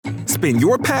Spin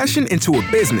your passion into a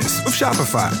business with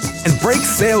Shopify and break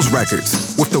sales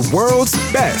records with the world's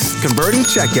best converting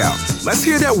checkout. Let's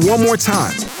hear that one more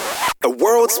time. The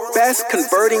world's best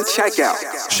converting checkout.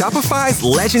 Shopify's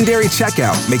legendary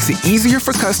checkout makes it easier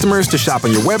for customers to shop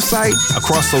on your website,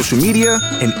 across social media,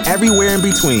 and everywhere in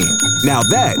between. Now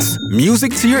that's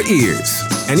music to your ears.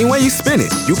 Any way you spin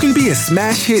it, you can be a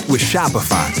smash hit with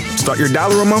Shopify. Start your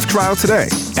 $1 a month trial today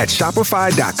at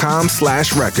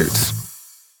shopify.com/records.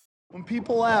 When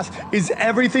people ask, is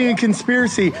everything a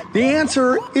conspiracy? The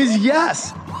answer is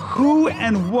yes. Who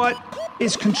and what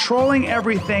is controlling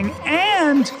everything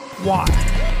and why?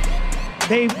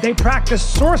 They practice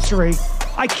sorcery.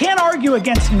 I can't argue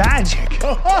against magic.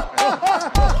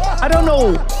 I don't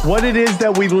know what it is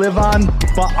that we live on,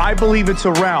 but I believe it's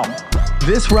a realm.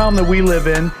 This realm that we live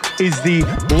in is the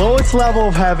lowest level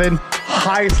of heaven,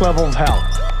 highest level of hell.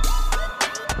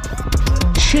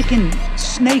 Chicken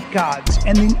snake gods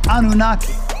and the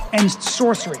Anunnaki and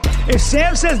sorcery. If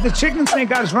Sam says the chicken and snake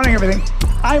god is running everything,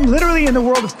 I'm literally in the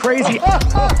world of crazy.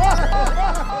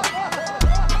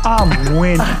 I'm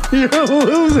winning. You're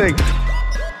losing.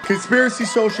 Conspiracy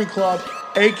Social Club,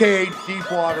 aka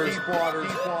Deep Waters.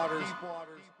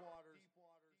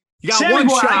 You got Sammy one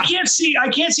boy, shot. I can't see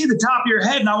the top of your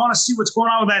head, and I want to see what's going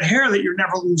on with that hair that you're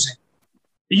never losing.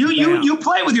 You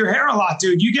play with your hair a lot,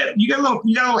 dude. You get a little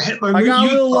Hitler. I got a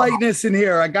little lightness in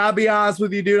here. I gotta be honest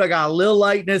with you, dude. I got a little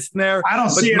lightness in there. I don't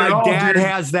see it my at all, dad dude.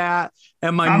 has that,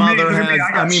 and my mother has.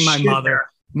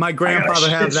 My grandfather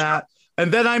has that. And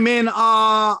then I'm in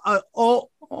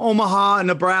Omaha,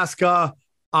 Nebraska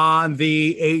on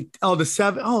the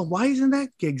 7th. Oh, why isn't that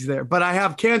gigs there? But I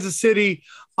have Kansas City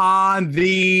on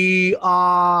the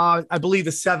I believe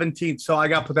the 17th. So I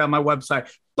got to put that on my website.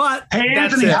 But hey,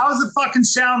 Anthony, how's the fucking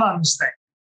sound on this thing?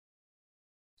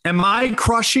 Am I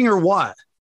crushing or what?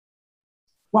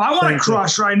 Well, I want to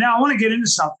crush right now. I want to get into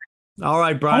something. All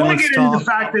right, Brian. I want to get into the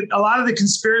fact that a lot of the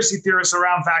conspiracy theorists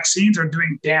around vaccines are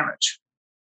doing damage.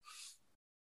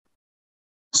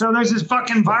 So there's this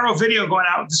fucking viral video going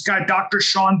out with this guy, Dr.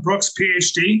 Sean Brooks,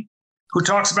 PhD, who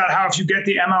talks about how if you get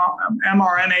the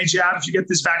mRNA jab, if you get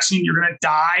this vaccine, you're going to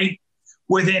die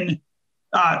within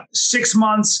 6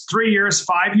 months, 3 years,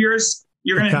 5 years.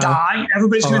 You're going to die.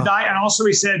 Everybody's going to die. And also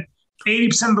he said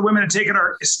 80% of the women that take it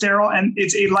are sterile, and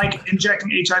it's like injecting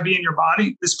HIV in your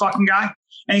body, this fucking guy.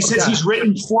 And he says he's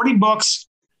written 40 books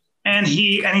and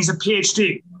he's a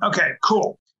PhD. Okay,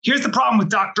 cool. Here's the problem with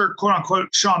Dr. quote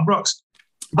unquote Sean Brooks.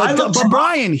 But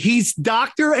Brian, he's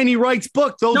doctor and he writes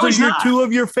books. Those are two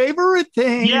of your favorite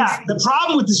things. Yeah. The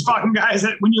problem with this fucking guy is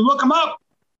that when you look him up,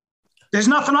 there's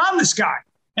nothing on this guy.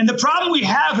 And the problem we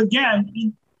have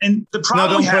again, don't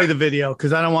play the video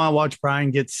because I don't want to watch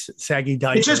Brian get saggy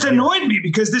dice. It just annoyed me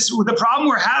because the problem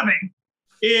we're having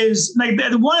is like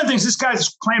one of the things this guy's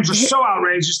claims are so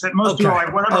outrageous that most people are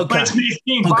like, whatever, but it's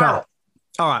being viral.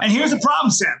 All right. And here's the problem,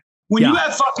 Sam. When you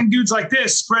have fucking dudes like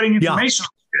this spreading information like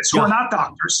this, who are not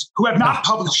doctors, who have not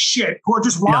published shit, who are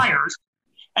just liars,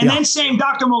 and then saying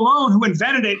Dr. Malone, who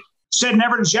invented it, said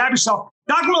never to jab yourself.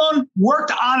 Dr. Malone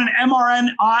worked on an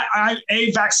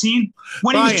mRNA vaccine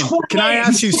when he was 28. Can I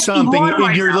ask you something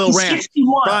in your little rant?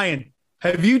 61. Brian,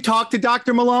 have you talked to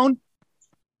Dr. Malone?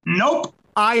 Nope.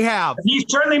 I have. He's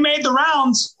certainly made the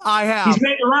rounds. I have. He's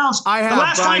made the rounds. I have. The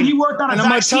last time he worked on a vaccine. And I'm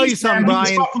going to tell you something,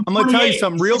 Brian. I'm going to tell you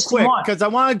something real quick because I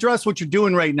want to address what you're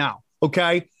doing right now.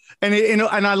 Okay. And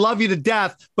I love you to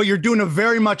death, but you're doing a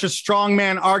very much a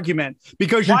strongman argument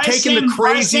because you're taking the craziest.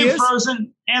 Why is Sam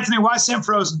frozen? Anthony, why is Sam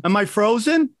frozen? Am I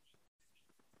frozen?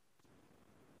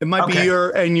 It might be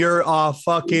your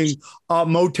fucking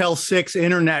Motel 6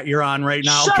 internet you're on right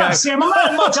now. Shut up, Sam. I'm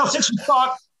not on Motel 6. You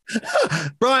fuck.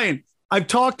 Brian, I've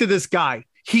talked to this guy.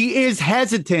 He is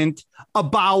hesitant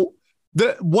about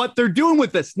what they're doing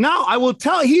with this. Now, I will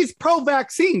tell he's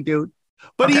pro-vaccine, dude.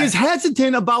 But he is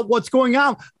hesitant about what's going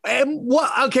on. And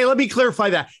let me clarify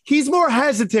that. He's more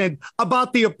hesitant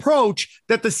about the approach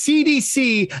that the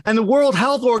CDC and the World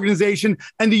Health Organization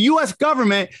and the U.S.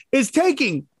 government is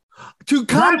taking to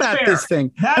combat this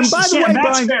thing. And by the way,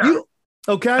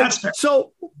 Brian,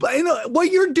 so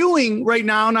what you're doing right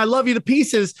now, and I love you to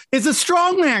pieces, is a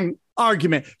strongman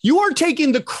argument. You are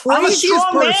taking the craziest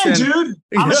person. Dude.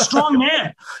 I'm a strong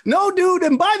man. No, dude.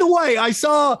 And by the way, I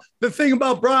saw the thing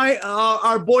about Brian,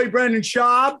 our boy Brendan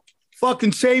Schaub,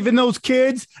 fucking saving those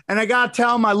kids. And I got to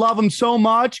tell him I love him so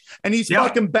much. And he's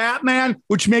fucking Batman,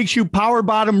 which makes you power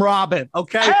bottom Robin.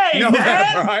 Okay. Hey,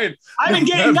 man. I've been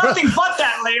getting nothing but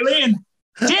that lately. And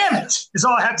damn it is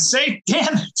all I have to say.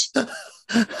 Damn it.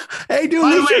 Hey, dude,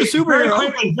 you're a superhero.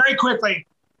 Very quickly.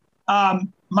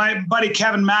 My buddy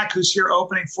Kevin Mack, who's here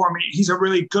opening for me, he's a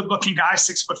really good-looking guy,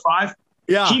 6'5".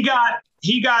 Yeah.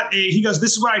 He goes,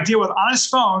 this is what I deal with on his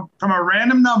phone from a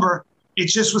random number. It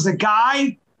just was a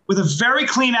guy with a very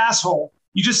clean asshole.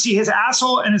 You just see his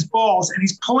asshole and his balls, and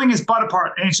he's pulling his butt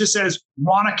apart, and it just says,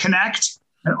 "Wanna connect?"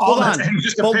 And all that, and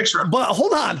just a picture. But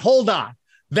hold on.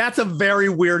 That's a very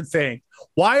weird thing.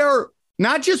 Why are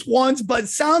not just once, but it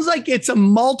sounds like it's a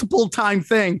multiple time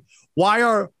thing. Why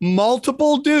are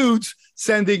multiple dudes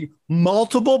sending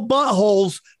multiple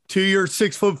buttholes to your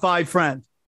 6'5" friend?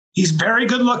 He's very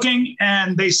good looking,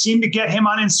 and they seem to get him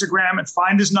on Instagram and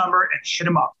find his number and hit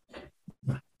him up.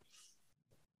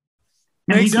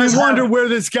 Makes me wonder where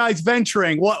this guy's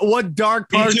venturing. What dark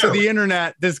parts of the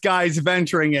internet this guy's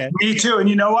venturing in. Me too. And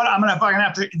you know what? I'm gonna fucking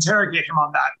have to interrogate him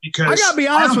on that, because I gotta be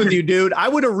honest with you, dude. I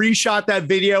would have reshot that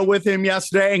video with him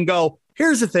yesterday and go,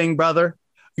 here's the thing, brother.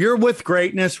 You're with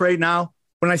greatness right now.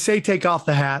 When I say take off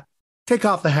the hat, take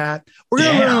off the hat. We're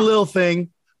gonna learn a little thing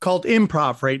called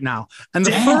improv right now. And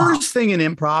the first thing in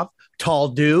improv, tall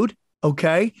dude,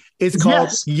 okay, is called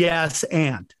yes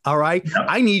and. All right. Yep.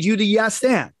 I need you to yes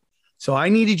and. So I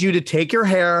needed you to take your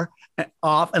hair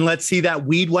off and let's see that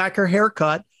weed whacker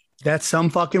haircut that some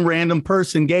fucking random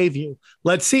person gave you.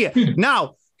 Let's see it.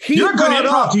 Now, you're a good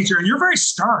improv teacher and you're very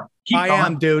stern. I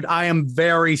am, dude. I am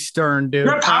very stern, dude.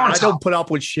 I don't put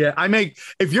up with shit.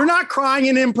 If you're not crying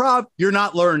in improv, you're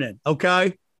not learning.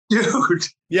 Okay. Dude.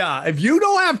 Yeah. If you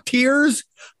don't have tears,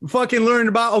 fucking learning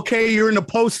about, okay, you're in the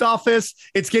post office,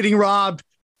 it's getting robbed.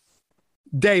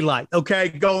 Daylight. Okay.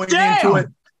 Going into it.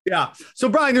 Yeah. So,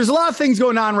 Brian, there's a lot of things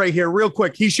going on right here. Real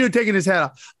quick. He should have taken his head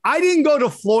off. I didn't go to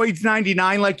Floyd's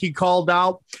 99 like he called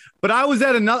out, but I was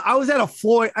at a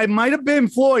Floyd. I might have been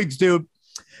Floyd's, dude.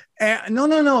 And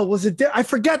no. Was it? I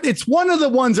forget. It's one of the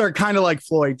ones that are kind of like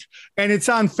Floyd's, and it's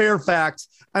on Fairfax.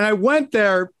 And I went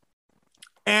there.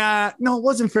 And no, it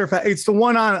wasn't Fairfax. It's the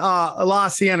one on La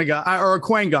Cienega or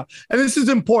Cuenca. And this is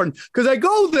important because I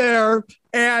go there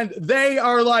and they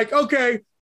are like, okay,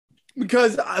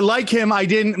 because like him, my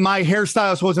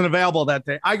hairstylist wasn't available that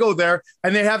day. I go there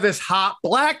and they have this hot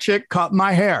black chick cut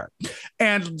my hair.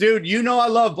 And dude, you know, I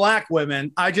love black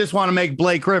women. I just want to make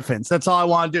Blake Griffins. That's all I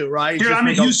want to do. Right. Dude, I'm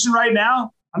in Houston right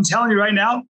now. I'm telling you right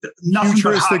now, nothing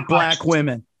futuristic but hot black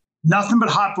women. Nothing but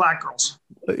hot black girls.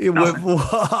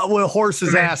 With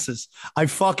horses' asses. I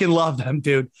fucking love them,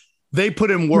 dude. They put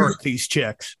in work, these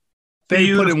chicks.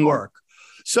 They put in work.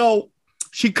 So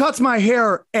she cuts my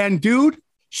hair and dude,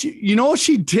 you know what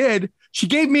she did? She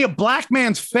gave me a black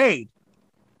man's fade.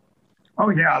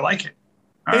 Oh, yeah, I like it.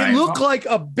 It looked like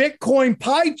a Bitcoin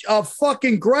pie, a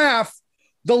fucking graph.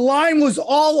 The line was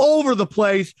all over the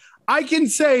place. I can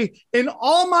say in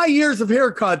all my years of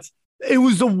haircuts, it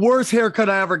was the worst haircut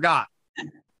I ever got.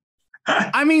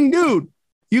 I mean, dude,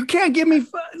 you can't give me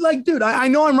like, dude, I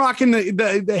know I'm rocking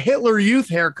the Hitler Youth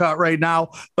haircut right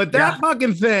now, but that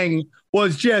fucking thing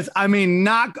was just, I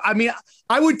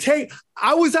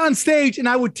was on stage and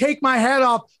I would take my hat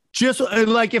off just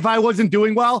like if I wasn't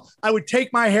doing well, I would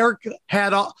take my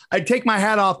hat off. I'd take my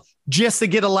hat off just to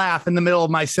get a laugh in the middle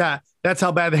of my set. That's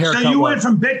how bad the haircut was. So you went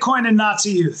from Bitcoin to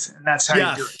Nazi youth, and that's how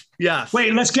you do it. Yeah.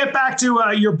 Wait, let's get back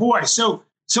to your boy. So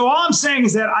all I'm saying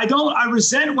is that I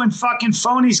resent when fucking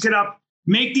phonies get up,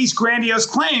 make these grandiose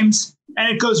claims, and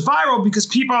it goes viral because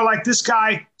people are like, this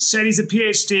guy said he's a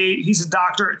PhD. He's a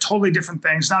doctor, totally different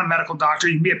things. Not a medical doctor.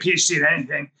 You can be a PhD at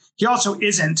anything. He also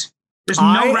isn't.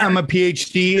 I am a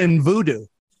PhD in voodoo.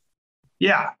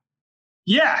 Yeah.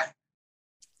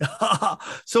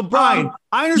 So, Brian,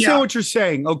 I understand what you're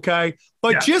saying, okay?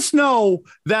 But just know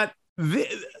that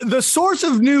the source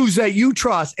of news that you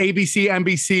trust, ABC,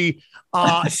 NBC,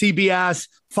 CBS,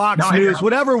 Fox News,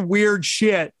 whatever weird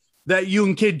shit that you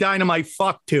and Kid Dynamite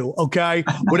fuck to, okay?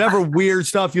 Whatever weird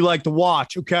stuff you like to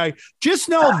watch, okay? Just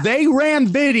know they ran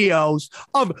videos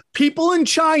of people in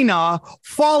China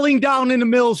falling down in the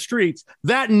middle streets.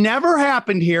 That never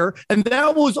happened here, and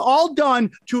that was all done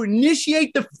to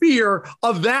initiate the fear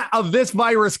of this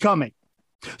virus coming.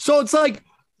 So it's like,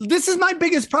 this is my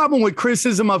biggest problem with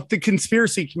criticism of the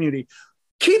conspiracy community.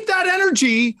 Keep that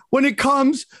energy when it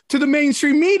comes to the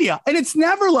mainstream media, and it's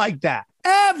never like that.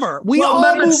 Ever. We all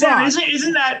move on.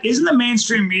 Isn't the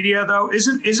mainstream media though?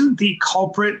 Isn't the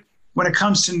culprit when it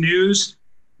comes to news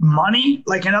money?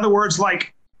 Like, in other words,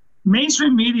 like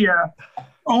mainstream media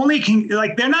only can,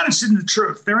 like, they're not interested in the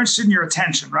truth. They're interested in your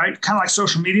attention, right? Kind of like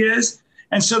social media is.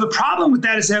 And so the problem with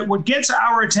that is that what gets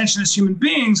our attention as human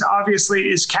beings, obviously,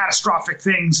 is catastrophic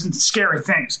things and scary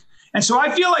things. And so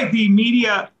I feel like the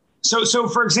media. So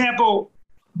for example,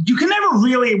 you can never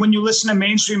really, when you listen to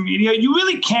mainstream media, you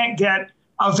really can't get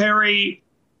a very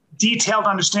detailed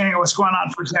understanding of what's going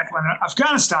on, for example, in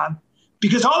Afghanistan,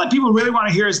 because all that people really want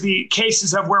to hear is the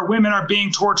cases of where women are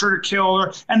being tortured or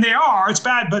killed, and they are, it's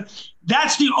bad, but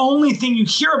that's the only thing you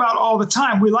hear about all the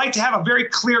time. We like to have a very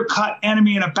clear-cut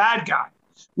enemy and a bad guy,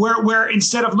 where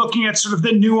instead of looking at sort of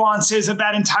the nuances of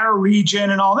that entire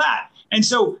region and all that. And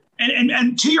so,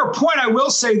 and to your point, I will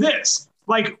say this,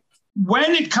 like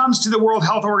when it comes to the World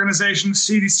Health Organization,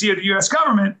 CDC, or the US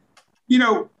government, you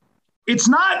know, it's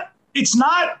not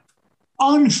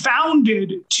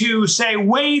unfounded to say,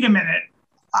 wait a minute,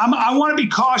 I want to be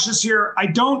cautious here. I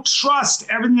don't trust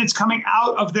everything that's coming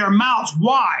out of their mouths.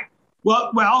 Why?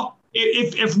 Well,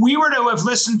 if we were to have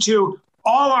listened to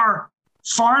all our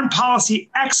foreign policy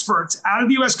experts out of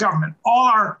the US government, all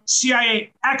our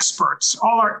CIA experts,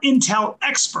 all our intel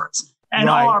experts, and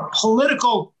all our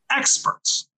political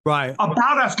experts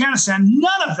about Afghanistan,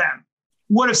 none of them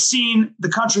would have seen the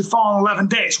country fall in 11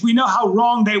 days. We know how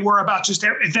wrong they were about just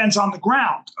events on the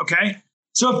ground, okay?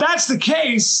 So if that's the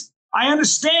case, I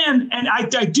understand, and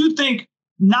I do think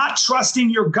not trusting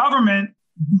your government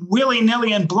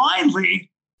willy-nilly and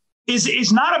blindly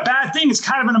is not a bad thing. It's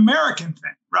kind of an American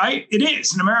thing, right? It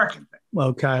is an American thing.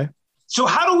 Okay. So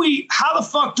how the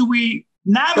fuck do we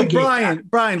navigate that?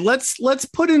 Brian, let's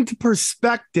put into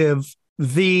perspective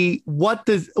what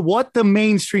the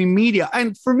mainstream media,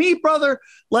 and for me, brother,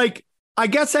 like, I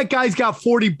guess that guy's got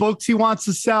 40 books he wants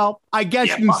to sell. I guess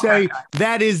you can say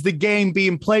that is the game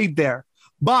being played there.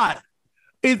 But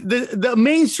the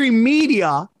mainstream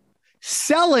media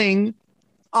selling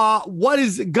what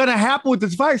is going to happen with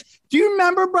this virus. Do you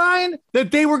remember, Brian, that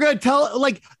they were going to tell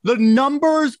like the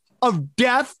numbers of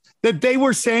death that they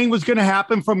were saying was going to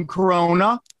happen from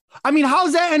Corona? I mean, how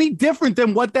is that any different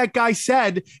than what that guy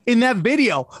said in that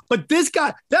video? But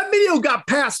that video got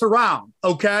passed around,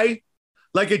 okay?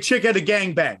 Like a chick at a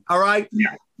gangbang, all right?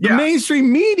 Yeah. The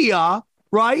mainstream media,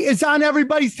 right, is on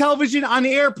everybody's television, on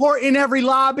the airport, in every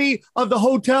lobby of the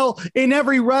hotel, in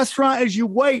every restaurant as you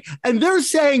wait. And they're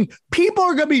saying people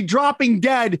are going to be dropping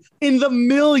dead in the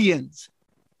millions.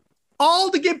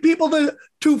 All to get people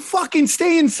to fucking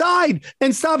stay inside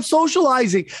and stop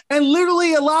socializing and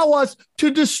literally allow us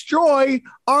to destroy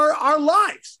our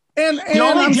lives. And the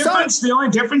only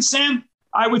difference, Sam,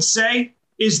 I would say,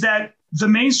 is that the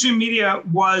mainstream media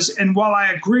was, and while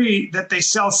I agree that they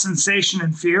sell sensation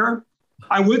and fear,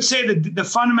 I would say that the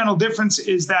fundamental difference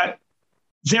is that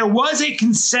there was a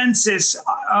consensus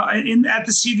at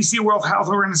the CDC, World Health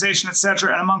Organization, et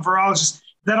cetera, and among virologists,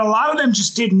 that a lot of them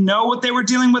just didn't know what they were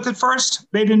dealing with at first.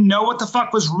 They didn't know what the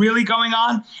fuck was really going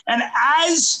on. And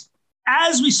as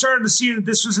we started to see that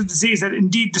this was a disease that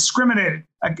indeed discriminated,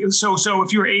 so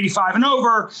if you were 85 and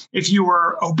over, if you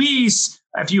were obese,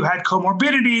 if you had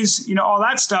comorbidities, you know, all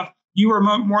that stuff, you were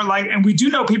more like, and we do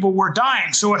know people were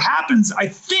dying. So what happens, I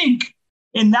think,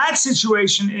 in that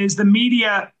situation is the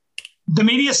media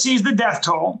sees the death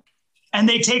toll and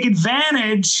they take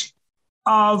advantage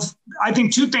of, I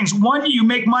think, two things. One, you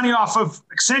make money off of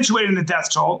accentuating the death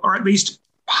toll, or at least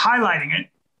highlighting it.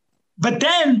 But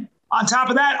then on top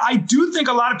of that, I do think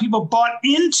a lot of people bought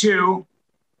into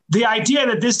the idea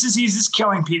that this disease is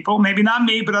killing people, maybe not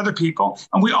me, but other people.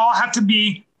 And we all have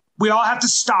to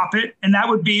stop it. And that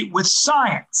would be with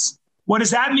science. What does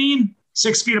that mean?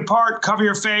 6 feet apart, cover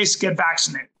your face, get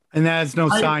vaccinated. And that has no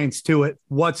science to it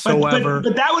whatsoever.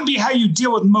 But that would be how you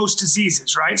deal with most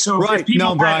diseases, right? So right.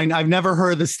 No, Brian, I've never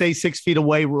heard the stay 6 feet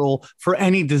away rule for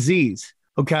any disease.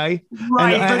 Okay.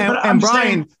 Right.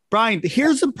 And Brian,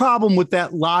 here's the problem with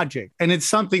that logic. And it's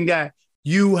something that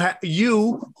you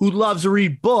who loves to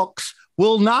read books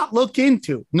will not look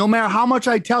into, no matter how much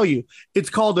I tell you. It's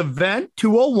called Event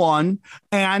 201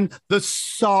 and the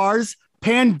SARS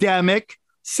pandemic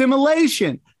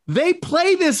simulation. They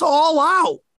play this all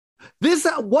out.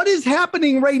 What is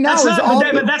happening right now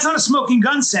but that's not a smoking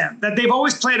gun, Sam. That they've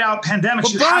always played out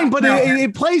pandemics.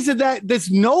 It plays to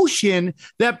this notion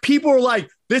that people are like,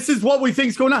 this is what we think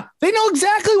is going on. They know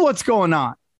exactly what's going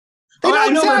on. They know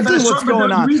exactly what's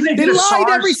going on. They lied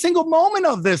every single moment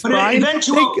of this, Brian. Dr.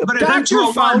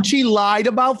 Fauci lied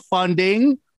about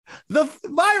funding the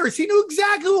virus. He knew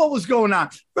exactly what was going on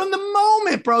from the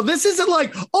moment, bro. This isn't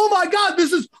like, oh my God,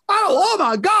 oh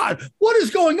my God, what is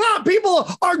going on? People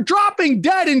are dropping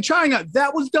dead in China.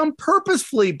 That was done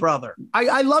purposefully, brother.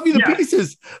 I love you to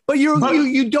pieces, but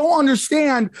you don't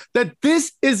understand that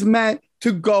this is meant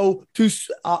to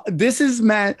this is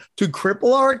meant to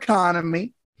cripple our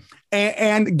economy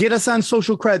and get us on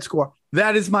social credit score.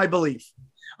 That is my belief.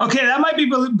 Okay, that might be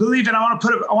belief, and I want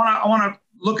to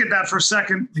look at that for a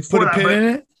second before put a pin in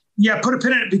it? Yeah, put a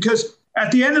pin in it, because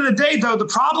at the end of the day, though, the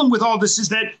problem with all this is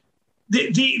that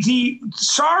the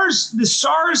SARS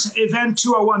event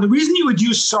 201, the reason you would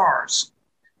use SARS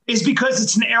is because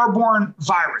it's an airborne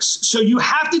virus. So you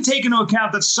have to take into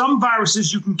account that some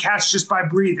viruses you can catch just by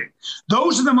breathing.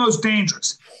 Those are the most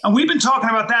dangerous. And we've been talking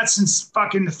about that since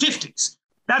fucking the 50s.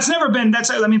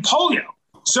 Polio.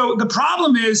 So the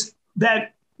problem is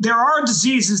that there are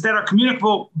diseases that are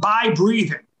communicable by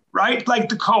breathing, right? Like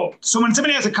the cold. So when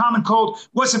somebody has a common cold,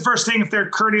 what's the first thing if they're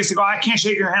courteous to go, I can't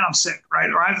shake your hand, I'm sick, right?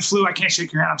 Or I have the flu, I can't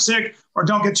shake your hand, I'm sick, or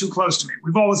don't get too close to me.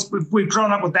 We've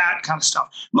grown up with that kind of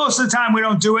stuff. Most of the time we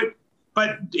don't do it,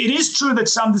 but it is true that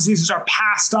some diseases are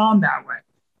passed on that way.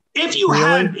 If you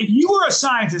were a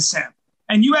scientist, Sam,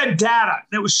 and you had data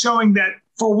that was showing that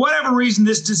for whatever reason,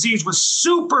 this disease was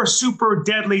super, super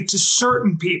deadly to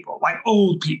certain people, like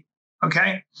old people,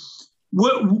 okay?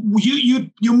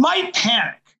 You might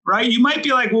panic. Right? You might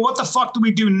be like, well, what the fuck do we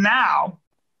do now?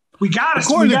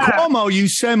 According to Cuomo, you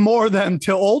send more of them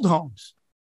to old homes.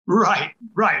 Right.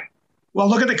 Well,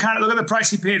 look at the price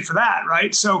he paid for that,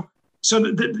 right? So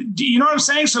you know what I'm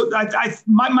saying? So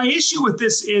my issue with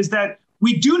this is that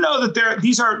we do know that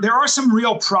there are some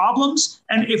real problems,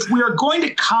 and if we are going to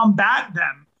combat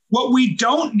them, what we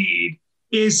don't need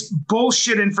is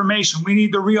bullshit information. We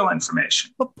need the real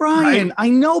information. But Brian, right? I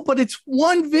know, but it's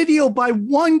one video by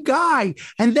one guy.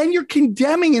 And then you're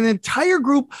condemning an entire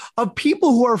group of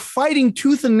people who are fighting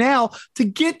tooth and nail to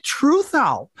get truth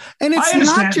out. And it's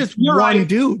not just one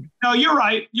dude. No, you're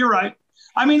right.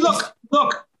 I mean, look,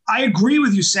 I agree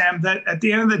with you, Sam, that at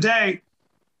the end of the day,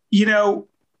 you know,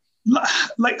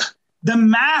 like the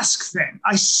mask thing,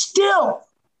 I'm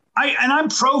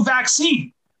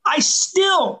pro-vaccine. I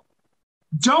still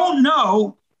don't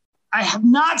know. I have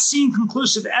not seen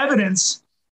conclusive evidence,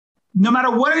 no matter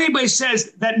what anybody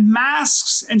says, that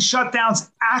masks and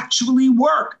shutdowns actually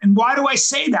work. And why do I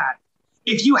say that?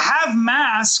 If you have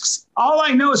masks, all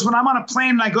I know is when I'm on a plane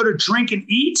and I go to drink and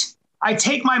eat, I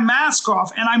take my mask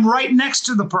off and I'm right next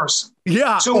to the person.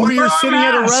 Yeah. So or you're sitting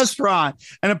at a restaurant,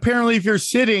 and apparently if you're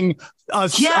sitting,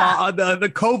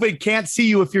 the COVID can't see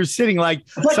you if you're sitting, like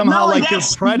somehow like you're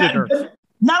a predator.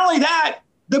 Not only that,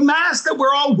 the masks that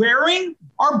we're all wearing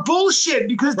are bullshit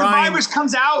because the virus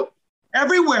comes out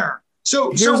everywhere.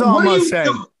 So here's all I'm going to say.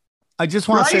 I just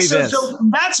want to say this. So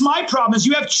that's my problem is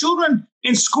you have children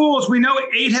in schools. We know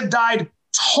 8 have died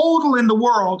total in the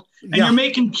world, and you're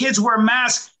making kids wear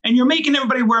masks, and you're making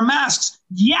everybody wear masks.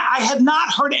 Yeah, I have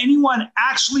not heard anyone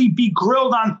actually be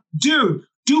grilled on, dude,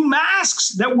 do masks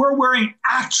that we're wearing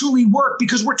actually work?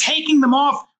 Because we're taking them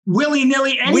off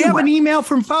willy-nilly anyway. We have an email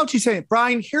from Fauci saying,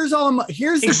 Brian, here's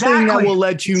the thing that will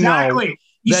let you know that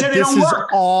this is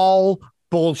all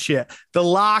bullshit. The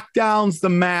lockdowns, the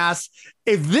masks.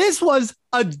 If this was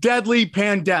a deadly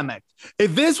pandemic,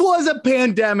 if this was a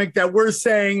pandemic that we're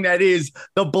saying that is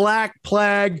the Black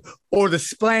Plague or the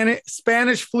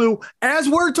Spanish flu, as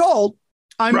we're told,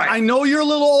 I know you're a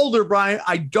little older, Brian.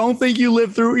 I don't think you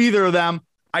lived through either of them.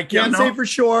 I can't say for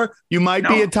sure. You might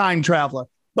be a time traveler.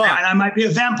 But and I might be a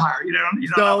vampire.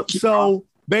 So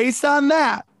based on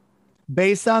that,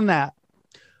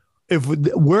 if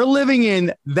we're living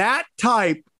in that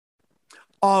type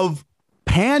of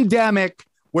pandemic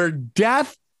where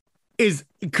death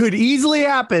could easily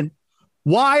happen,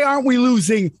 why aren't we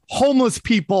losing homeless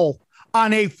people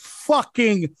on a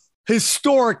fucking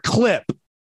historic clip?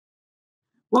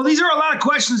 Well, these are a lot of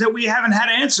questions that we haven't had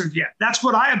answered yet. That's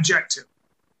what I object to.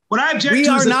 We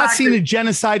are not seeing a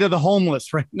genocide of the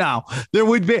homeless right now.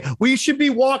 We should be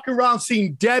walking around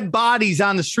seeing dead bodies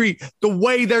on the street the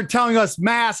way they're telling us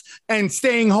masks and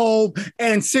staying home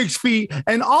and 6 feet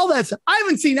and all that. I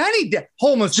haven't seen any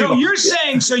homeless people. So you're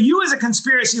saying, you as a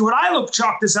conspiracy, what I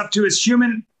chalk this up to is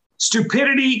human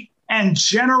stupidity and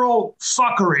general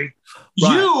fuckery.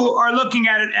 Right. You are looking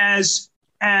at it as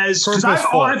because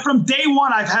from day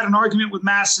one, I've had an argument with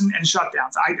masks and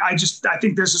shutdowns. I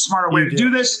think there's a smarter way to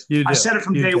do this. I said it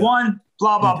from day one,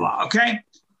 blah, blah, blah. Okay.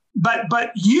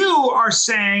 But you are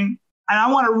saying, and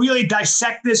I want to really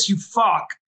dissect this, you fuck.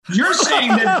 You're saying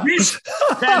that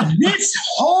this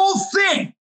whole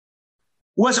thing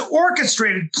was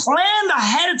orchestrated, planned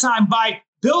ahead of time by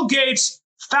Bill Gates,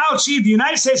 Fauci, the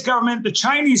United States government, the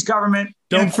Chinese government.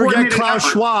 Don't forget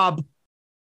Klaus Schwab.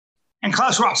 And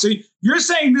Klaus Schwab. So you're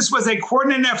saying this was a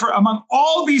coordinated effort among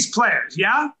all these players,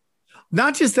 yeah?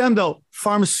 Not just them, though.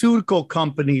 Pharmaceutical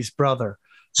companies, brother.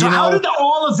 So how did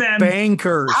all of them,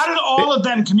 bankers, how did all of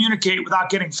them communicate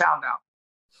without getting found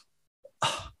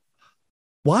out?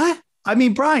 What? I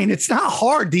mean, Brian, it's not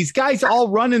hard. These guys all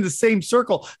run in the same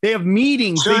circle. They have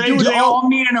meetings. So do they all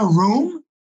meet in a room?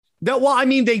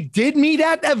 They did meet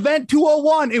at Event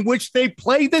 201 in which they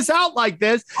played this out like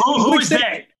this. Who is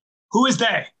they? Who is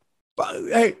they?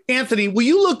 Hey, Anthony, will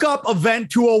you look up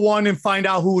Event 201 and find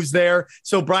out who was there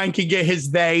so Brian can get his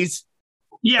days?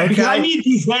 Yeah, okay? Because I need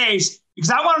these days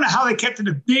because I want to know how they kept it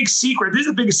a big secret. This is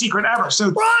the biggest secret ever.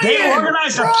 So they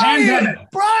organized a pandemic.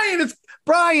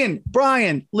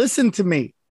 Brian, listen to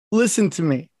me.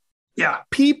 Yeah.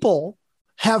 People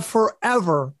have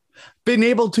forever been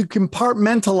able to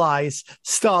compartmentalize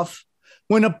stuff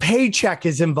when a paycheck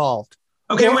is involved.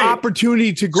 Okay, wait.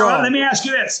 Opportunity to grow. So let me ask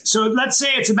you this. So let's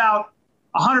say it's about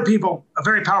 100 people,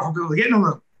 very powerful people, get in a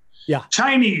room. Yeah.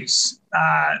 Chinese,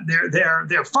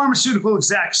 they're pharmaceutical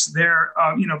execs, they're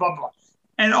blah, blah.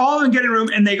 And all of them get in a room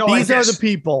and they go These are the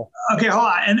people. Okay, hold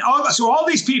on. And all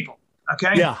these people,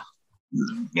 okay? Yeah.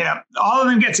 All of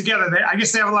them get together. I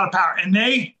guess they have a lot of power. And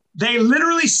they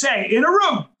literally say in a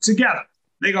room together,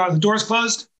 they go, are the doors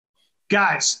closed?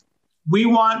 Guys, we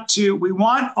want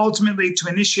ultimately to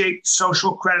initiate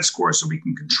social credit scores so we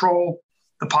can control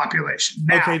the population.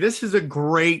 Now, okay, this is a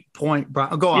great point,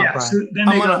 Brian. Go on, Brian. So then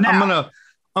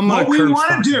what we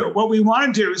want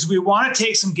to do is we want to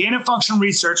take some gain of function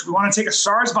research. We want to take a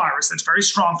SARS virus that's very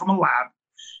strong from a lab.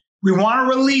 We want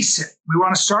to release it. We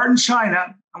want to start in China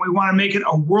and we want to make it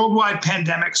a worldwide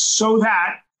pandemic so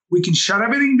that we can shut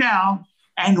everything down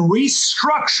and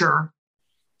restructure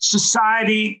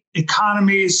society,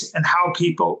 economies, and how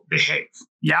people behave.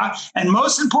 Yeah. And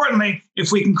most importantly,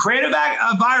 if we can create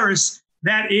a virus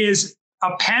that is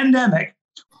a pandemic,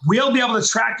 we'll be able to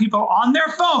track people on their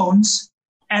phones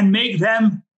and make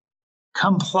them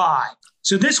comply.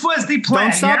 So this was the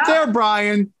plan. Don't stop there,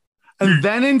 Brian. And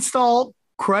then install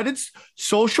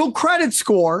social credit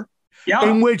score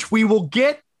in which we will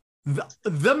get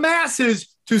the masses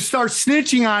to start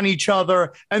snitching on each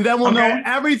other, and then we'll know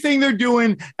everything they're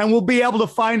doing, and we'll be able to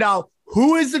find out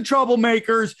who is the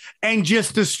troublemakers and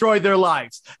just destroy their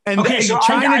lives. And so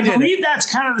I believe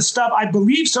that's kind of the stuff. I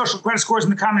believe social credit scores in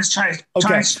the Communist Chinese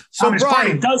Communist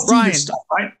Party does do this stuff,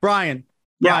 right? Brian,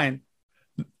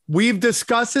 we've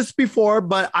discussed this before,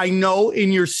 but I know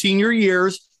in your senior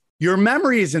years, your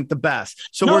memory isn't the best.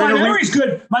 So my memory's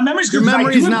good. My memory's good. Your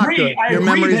memory is not good. Your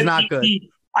memory is not good.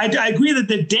 I agree that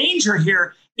the danger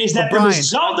here is that the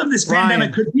result of this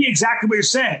pandemic could be exactly what you're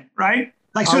saying, right?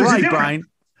 Like, so there's a difference.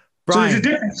 So there's a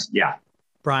difference. Yeah.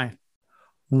 Brian,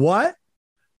 what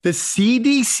the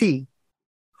CDC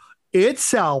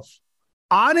itself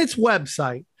on its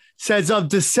website says of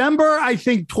December, I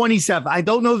think 27th, I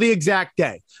don't know the exact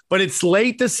day, but it's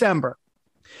late December.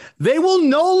 They will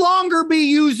no longer be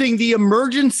using the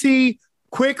emergency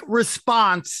quick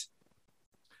response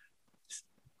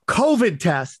COVID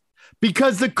test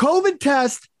because the COVID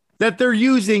test that they're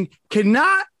using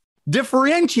cannot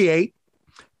differentiate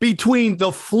between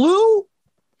the flu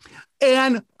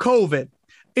and COVID.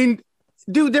 And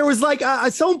dude, there was like,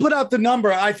 someone put out the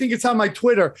number. I think it's on my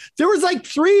Twitter. There was like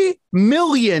 3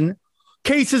 million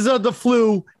cases of the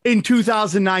flu in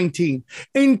 2019.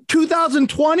 In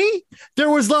 2020, there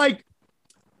was like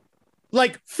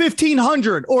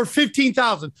 1,500 or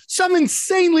 15,000, some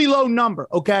insanely low number.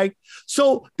 Okay.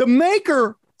 So the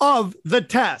maker of the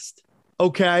test,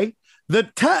 okay,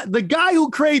 the guy who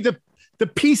created the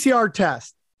PCR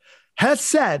test has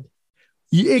said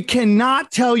it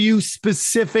cannot tell you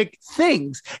specific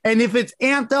things. And if it's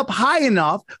amped up high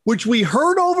enough, which we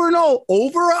heard over and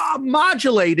over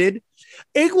modulated,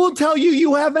 it will tell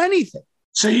you have anything.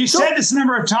 So you said this a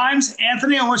number of times,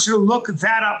 Anthony. I want you to look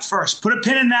that up first. Put a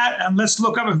pin in that and let's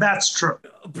look up if that's true.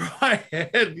 Brian,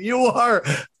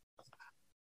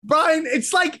 Brian,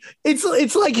 it's like,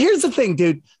 here's the thing,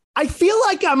 dude. I feel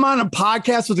like I'm on a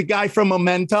podcast with a guy from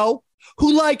Memento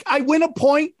who, like, I win a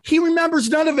point, he remembers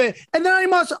none of it, and then I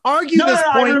must argue this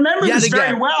point. I remember this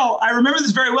very well.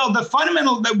 The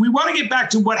fundamental that we want to get back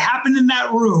to what happened in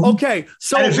that room. Okay,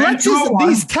 so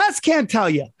these tests can't tell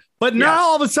you, but now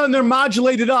all of a sudden they're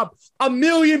modulated up. 1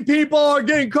 million people are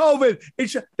getting COVID.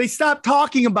 They stop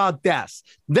talking about deaths.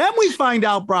 Then we find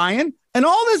out, Brian, and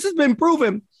all this has been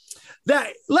proven,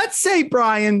 that let's say,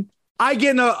 Brian, I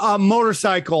get in a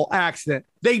motorcycle accident.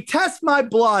 They test my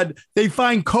blood. They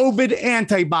find COVID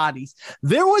antibodies.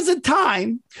 There was a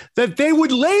time that they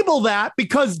would label that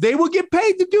because they would get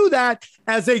paid to do that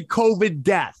as a COVID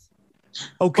death.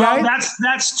 Okay. Well,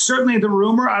 that's certainly the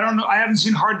rumor. I don't know. I haven't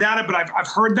seen hard data, but I've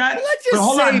heard that. Let's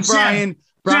just say,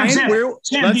 Brian,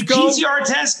 the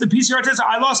PCR test,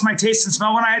 I lost my taste and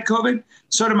smell when I had COVID.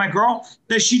 So did my girl.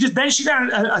 She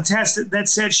got a test that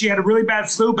said she had a really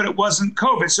bad flu, but it wasn't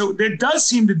COVID. So it does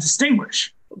seem to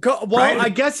distinguish. Well, right? I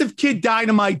guess if Kid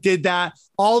Dynamite did that,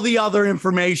 all the other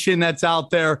information that's out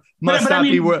there must not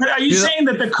be. But are you saying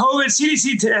that the COVID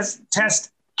CDC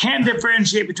test can't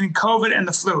differentiate between COVID and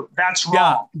the flu. That's wrong.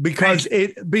 Yeah, because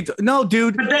no,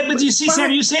 dude. But you see,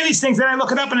 Sam, you say these things, then I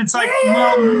look it up and it's like,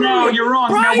 well, no, you're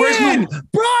wrong. Brian, now,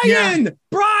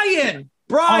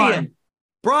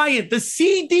 Brian, the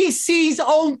CDC's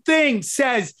own thing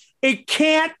says it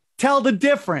can't tell the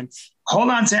difference. Hold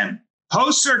on, Sam.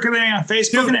 Post circulating on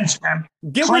Facebook and Instagram.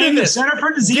 Get rid of this. The Center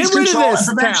for Disease Control and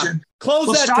Prevention. Close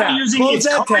that tab. Close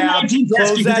that tab.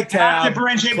 Close that tab.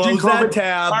 Close that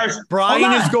tab.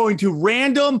 Brian is going to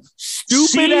random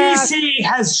stupid ass. CDC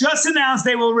has just announced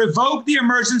they will revoke the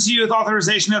emergency use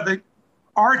authorization of the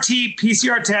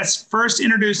RT-PCR test first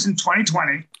introduced in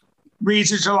 2020.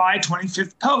 Reads a July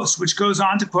 25th post, which goes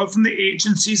on to quote from the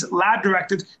agency's lab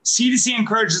directive. CDC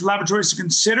encourages laboratories to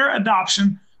consider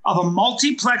adoption of a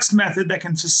multiplex method that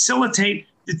can facilitate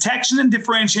detection and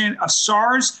differentiation of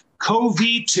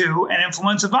SARS-CoV-2 and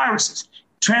influenza viruses.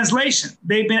 Translation,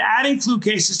 they've been adding flu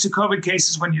cases to COVID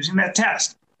cases when using that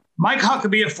test. Mike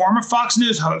Huckabee, a former Fox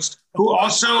News host who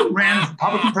also ran as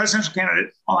Republican presidential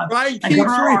candidate and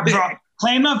Governor Arkansas,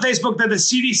 claimed on Facebook that the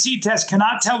CDC test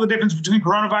cannot tell the difference between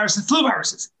coronavirus and flu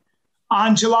viruses.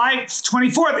 On July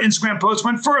 24th, Instagram post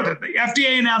went further. The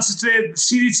FDA announces today that the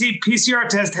CDC PCR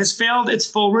test has failed its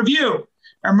full review.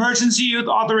 Emergency use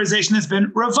authorization has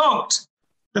been revoked.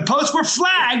 The posts were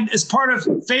flagged as part of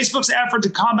Facebook's effort to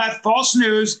combat false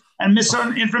news and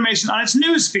misinformation on its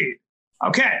news feed.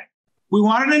 Okay. We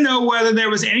wanted to know whether there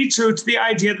was any truth to the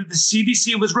idea that the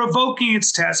CDC was revoking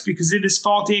its test because it is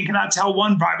faulty and cannot tell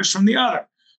one virus from the other.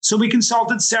 So we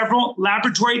consulted several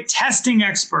laboratory testing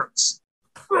experts.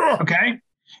 Okay.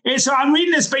 And so I'm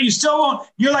reading this, but you still won't.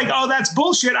 You're like, oh, that's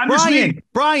bullshit. I'm just reading.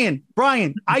 Brian,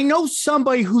 I know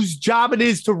somebody whose job it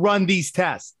is to run these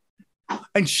tests.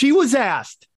 And she was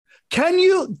asked, can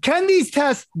these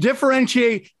tests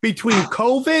differentiate between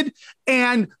COVID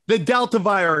and the Delta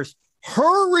virus?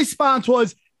 Her response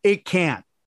was, it can't.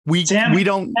 We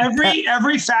don't.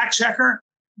 Every fact checker,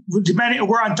 depending,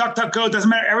 we're on DuckDuckGo, doesn't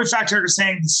matter. Every fact checker is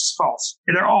saying this is false.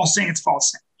 They're all saying it's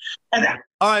false. And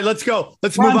all right, let's go.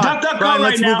 Let's move on. Brian,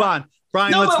 let's move on.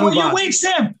 Brian, let's move on. Wait,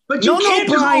 Sam, but you can't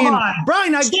Brian. Move on.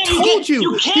 Brian, I told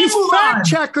you these fact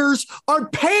checkers are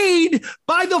paid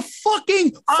by the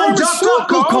fucking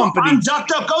pharmaceutical company. On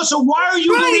DuckDuckGo, so why are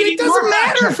you Brian, believing it doesn't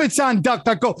matter if it's on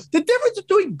DuckDuckGo. The difference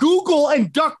between Google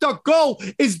and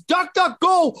DuckDuckGo is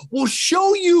DuckDuckGo will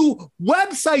show you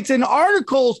websites and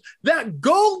articles that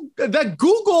Google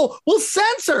will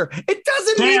censor. It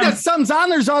doesn't mean that something's on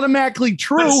there's automatically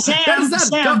true.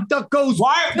 That's not DuckDuckGo's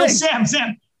thing.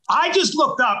 Sam. I just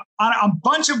looked up on a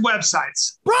bunch of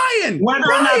websites. Brian, whether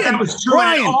or not that was true.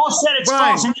 And it all said it's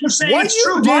false. And you're saying what it's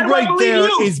true. What you did right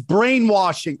there is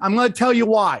brainwashing. I'm going to tell you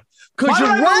why. Because you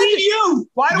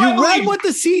read what the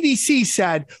CDC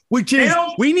said, which is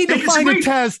we need to find a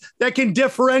test that can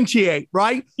differentiate,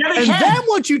 right? Yeah, and then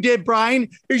what you did, Brian,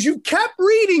 is you kept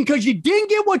reading because you didn't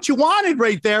get what you wanted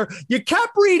right there. You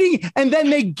kept reading, and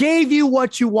then they gave you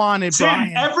what you wanted,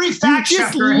 Brian. Every fact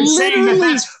checker is saying that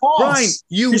that's false. Brian,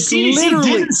 the CDC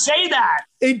didn't say that.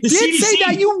 It did say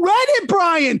that. You read it,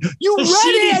 Brian. You read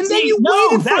it, and then you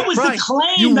waited for it. That was the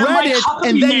claim. You read it,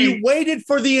 and then made. you waited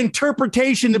for the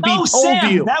interpretation to be told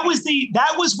Sam, you. That was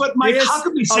what Mike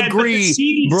Huckabee said. Agree, but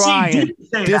the CDC Brian. Didn't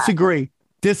say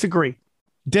Disagree.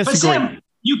 But Sam,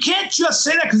 you can't just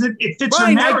say that because it fits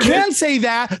Brian, your narrative. I can say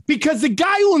that because the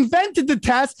guy who invented the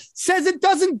test says it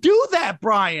doesn't do that,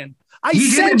 Brian. I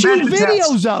sent you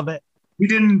videos of it. He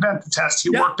didn't invent the test. He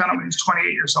worked on it when he was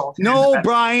 28 years old. No,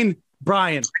 Brian,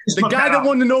 the guy that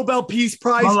won the Nobel Peace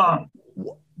Prize.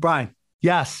 Brian,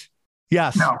 yes.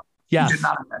 No, yes. He did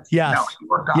not invent it. Yes. No, he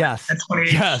worked on it at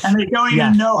 28. Yes. And they don't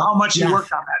even know how much he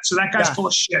worked on that. So that guy's full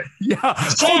of shit. Yeah.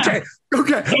 Sam,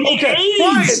 okay. In the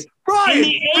 80s, Brian,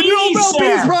 the Nobel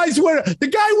Peace Prize winner, the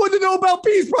guy who won the Nobel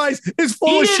Peace Prize is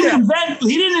full of shit.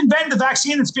 He didn't invent the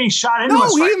vaccine that's being shot into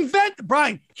us. No,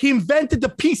 he invented the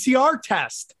PCR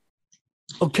test.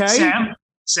 Okay?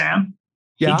 Sam,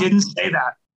 yeah? He didn't say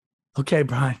that. Okay,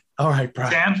 Brian. All right,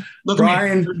 Brian. Sam, look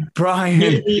Brian, at me. Brian.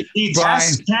 The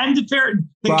test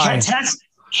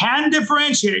can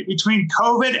differentiate between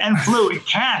COVID and flu. It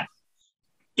can.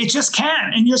 It just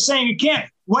can. And you're saying it can't.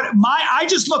 I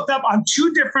just looked up on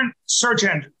two different search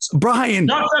engines. Brian.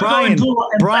 Both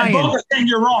are saying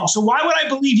you're wrong. So why would I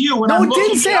believe you when I'm looking? No, it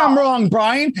didn't say I'm wrong,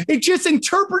 Brian. It just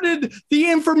interpreted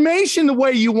the information the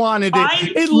way you wanted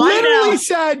it. It literally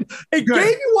said, it gave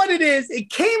you what it is. It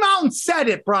came out and said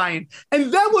it, Brian.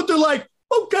 And then what they're like,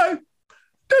 okay,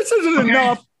 this isn't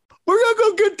enough. We're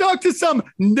going to go talk to some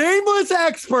nameless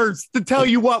experts to tell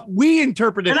you what we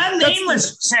interpreted. They're not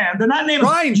nameless, Sam. They're not nameless.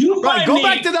 Brian, go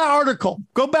back to that article.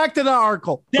 Go back to the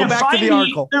article. Yeah, go back to the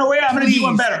article. No, wait, I'm going to do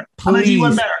one better. I'm going to do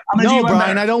one better. No,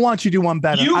 Brian, I don't want you to do one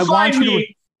better.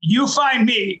 You find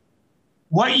me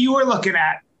what you are looking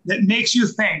at that makes you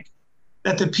think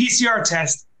that the PCR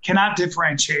test cannot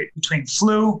differentiate between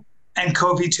flu and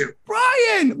COVID-2.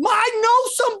 Brian, I know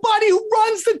somebody who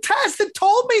runs the test that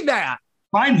told me that.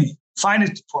 Find me. Find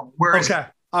it for me. Where is it?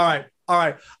 All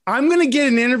right. I'm going to get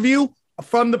an interview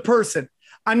from the person.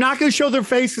 I'm not going to show their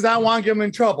face because I don't want to get them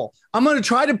in trouble. I'm going to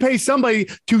try to pay somebody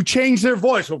to change their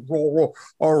voice. Well,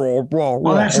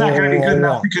 that's not going to be good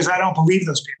enough because I don't believe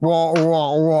those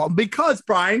people. Because,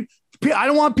 Brian, I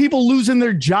don't want people losing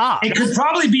their job. It could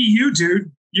probably be you, dude.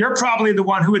 You're probably the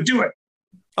one who would do it.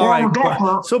 All right.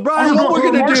 So, Brian, what we're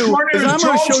going to do is I'm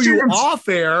going to show you off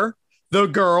air the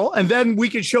girl, and then we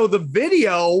can show the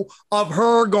video of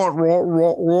her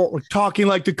going talking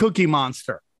like the Cookie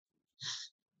Monster.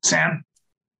 Sam,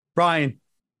 Brian,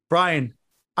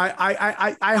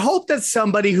 I hope that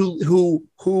somebody who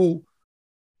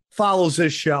follows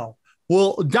this show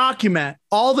will document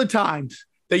all the times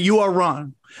that you are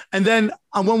wrong, and then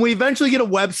when we eventually get a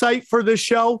website for this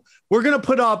show, we're gonna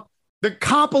put up the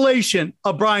compilation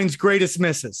of Brian's greatest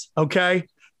misses. Okay,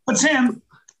 but Sam,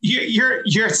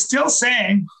 you're still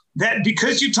saying that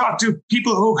because you talk to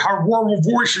people who are warm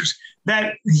voices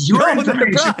that your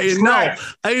information is correct. No,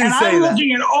 I didn't say I'm that.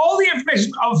 looking at all the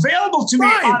information available to me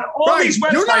on all these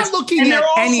websites. You're not looking at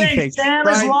anything. Sam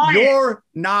is lying. You're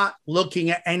not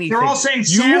looking at anything. They're all saying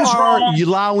Sam's wrong. You are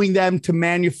allowing them to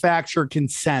manufacture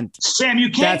consent. Sam, you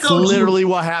can't That's literally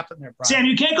what happened there, Brian. Sam,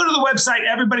 you can't go to the website,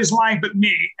 everybody's lying but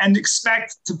me, and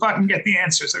expect to fucking get the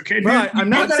answers, okay? Right. I'm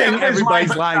not saying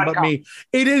everybody's lying but me.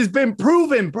 It has been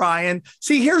proven, Brian.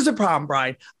 See, here's the problem,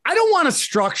 Brian. I don't want to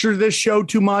structure this show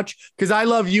too much because I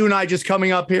love you and I just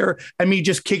coming up here and me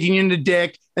just kicking you in the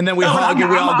dick and then we hug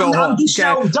and we all go home.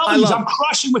 I'm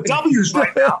crushing with W's right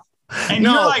now. And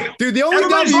no, you're like, dude, the only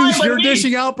W's you're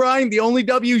dishing out, Brian, the only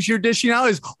W's you're dishing out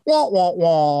is wah, wah,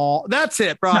 wah. That's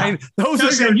it, Brian. No.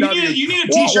 Those are you need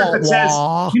a t-shirt that says,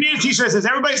 you need a t-shirt that says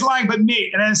everybody's lying but me.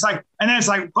 And then it's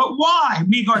like, but why?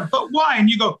 Me going, but why? And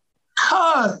you go,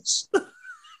 cause.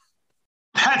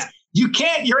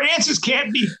 Your answers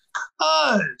can't be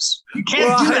cause. You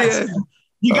can't do that.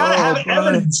 You got to have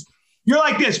evidence. You're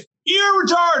like this. You're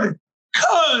retarded.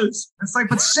 Cause it's like,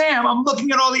 but Sam, I'm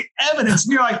looking at all the evidence,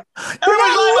 and you're like,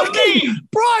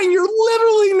 Brian, you're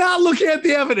literally not looking at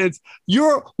the evidence.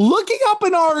 You're looking up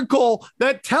an article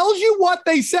that tells you what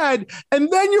they said, and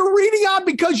then you're reading on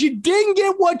because you didn't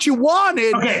get what you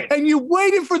wanted, and you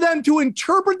waited for them to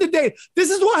interpret the data. This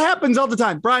is what happens all the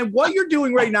time, Brian. What you're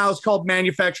doing right now is called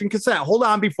manufacturing consent. Hold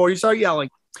on before you start yelling,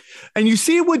 and you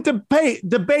see it with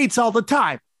debates all the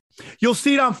time. You'll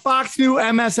see it on Fox News,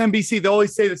 MSNBC. They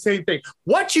always say the same thing.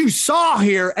 What you saw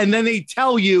here, and then they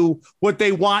tell you what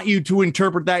they want you to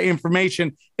interpret that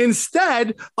information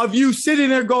instead of you sitting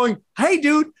there going, hey,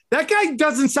 dude, that guy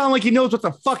doesn't sound like he knows what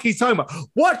the fuck he's talking about.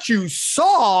 What you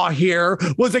saw here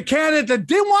was a candidate that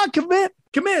didn't want to commit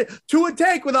to a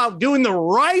take without doing the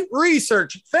right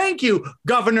research. Thank you,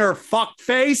 Governor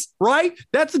Fuckface, right?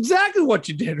 That's exactly what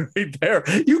you did right there.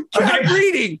 You kept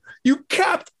reading. You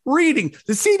kept reading.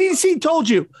 The CDC told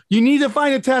you need to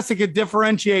find a test that can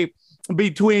differentiate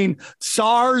between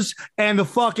SARS and the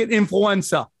fucking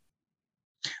influenza.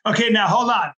 Okay, now hold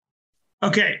on.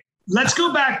 Okay, let's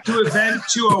go back to event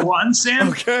 201, Sam.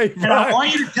 Okay, and I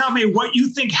want you to tell me what you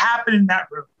think happened in that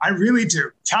room. I really do.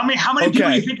 Tell me how many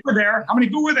people you think were there, how many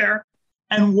people were there,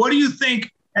 and what do you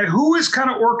think, and who is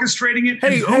kind of orchestrating it?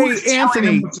 Hey,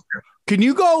 Anthony, can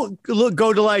you go to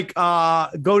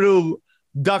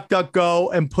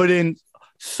DuckDuckGo and put in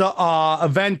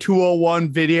event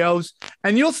 201 videos,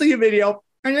 and you'll see a video,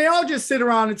 and they all just sit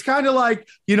around. It's kind of like,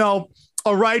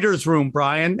 a writer's room,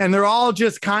 Brian, and they're all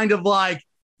just kind of like,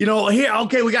 here,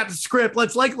 okay, we got the script.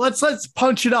 Let's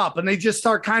punch it up. And they just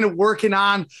start kind of working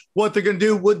on what they're going to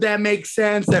do. Would that make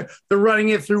sense? They're running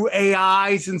it through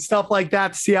AIs and stuff like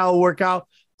that to see how it'll work out.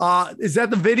 Is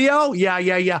that the video?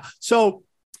 Yeah. So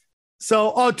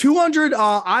 200,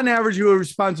 on average, you would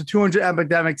respond to 200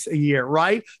 epidemics a year,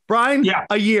 right? Brian? Yeah.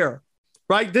 A year,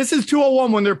 right? This is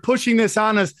 201 when they're pushing this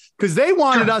on us because they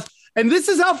wanted us. And this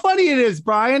is how funny it is,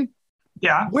 Brian.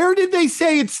 Yeah. Where did they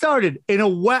say it started? In a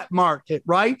wet market,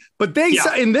 right? But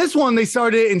in this one, they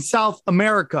started in South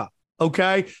America.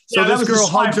 Okay. So this girl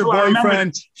hugs her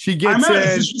boyfriend. She gets in.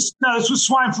 This was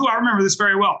swine flu. I remember this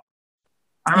very well.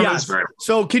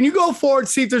 So can you go forward,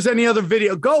 see if there's any other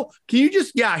video? Can you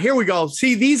just, here we go.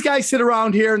 See, these guys sit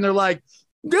around here and they're like,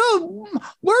 dude,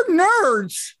 we're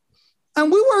nerds. And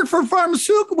we work for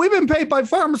pharmaceutical. We've been paid by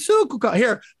pharmaceutical.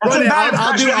 Here, run it.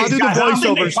 I'll do the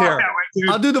voiceovers here.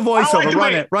 I'll do the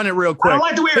voiceover. Run it real quick. I don't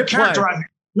like the way you're characterizing.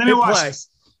 Let me watch this.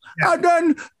 Yeah. And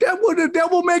then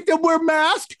we'll make them wear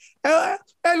masks.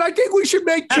 And I think we should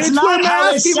make kids wear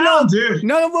masks, even though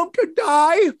none of them could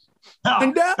die. No,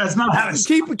 and that's not how it's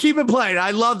keep it playing.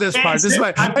 I love this part. This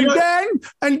way. And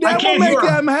then we'll make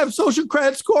them have social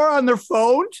credit score on their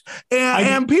phones,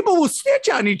 and people will snitch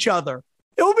on each other.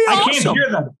 It will be awesome. I can't hear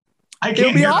them. I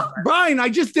can't hear them. Brian, I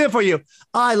just did for you.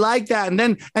 I like that. And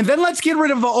then let's get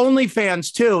rid of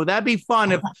OnlyFans too. That'd be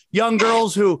fun if young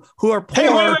girls who are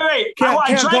poor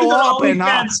can't go up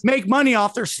and make money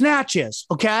off their snatches.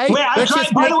 Okay. Wait, I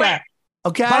tried, by the way.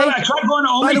 Okay. By the way, I tried going to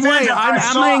OnlyFans. By the way,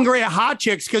 I'm angry at hot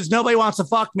chicks because nobody wants to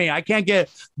fuck me. I can't get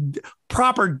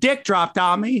proper dick dropped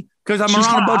on me because I'm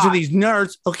around a bunch of these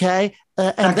nerds. Okay.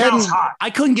 And then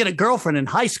I couldn't get a girlfriend in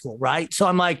high school, right? So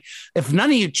I'm like, if none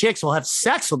of you chicks will have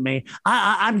sex with me,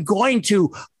 I'm going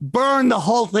to burn the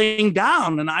whole thing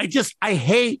down. And I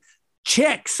hate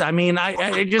chicks. I mean,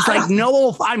 I just like,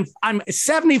 no, I'm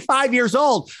 75 years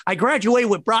old. I graduated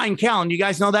with Brian Callen. You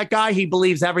guys know that guy? He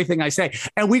believes everything I say.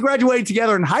 And we graduated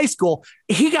together in high school.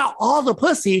 He got all the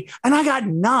pussy and I got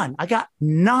none.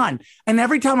 And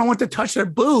every time I went to touch their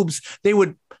boobs,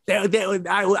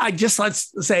 I just,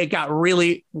 let's say it got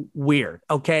really weird.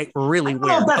 Okay. Really weird.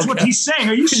 I don't know if that's what he's saying.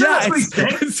 Are you sure that's what he's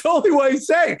saying? It's the only what he's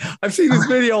saying. I've seen this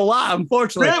video a lot,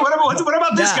 unfortunately. Really? What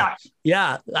about this guy?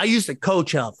 Yeah. I used to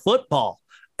coach football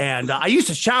and I used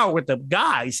to shower with the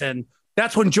guys. And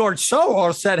that's when George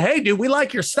Soros said, hey, dude, we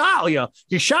like your style.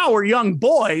 You shower young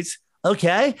boys.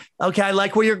 Okay. I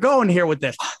like where you're going here with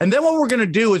this. And then what we're going to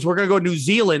do is we're going to go to New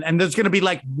Zealand and there's going to be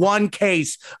like one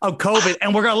case of COVID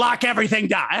and we're going to lock everything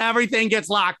down. Everything gets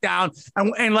locked down.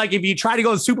 And like, if you try to go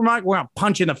to the supermarket, we're going to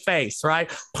punch you in the face, right?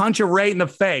 Punch you right in the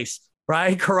face,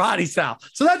 right? Karate style.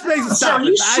 So that's basically stuff. Are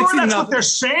you sure that's what they're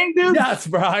saying, dude? Yes,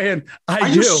 Brian. I do. Are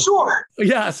you sure?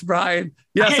 Yes, Brian.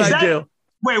 Yes, I do.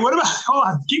 Wait, what about? Hold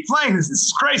on, keep playing this. This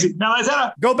is crazy. Now,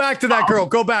 go back to that girl?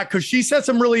 Go back because she said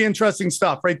some really interesting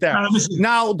stuff right there.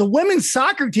 Now, the women's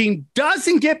soccer team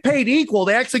doesn't get paid equal;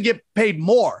 they actually get paid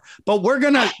more. But what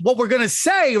we're gonna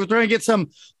say is we're gonna get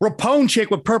some Rapone chick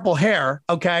with purple hair,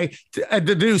 okay, to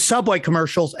do Subway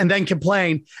commercials and then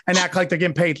complain and act like they're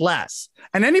getting paid less.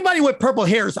 And anybody with purple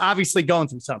hair is obviously going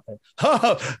through something.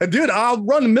 Dude, I'll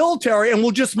run the military and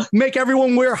we'll just make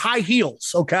everyone wear high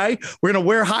heels. Okay. We're going to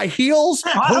wear high heels.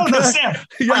 I don't understand.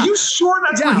 Yeah. Are you sure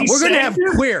that's what he's saying? We're going to have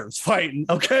dude? Queers fighting.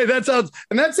 Okay. That's it.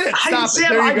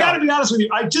 Sam, I got to be honest with you.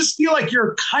 I just feel like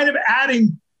you're kind of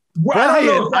adding.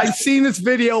 Brian, I've seen this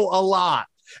video a lot.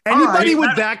 Anybody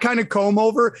with that kind of comb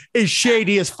over is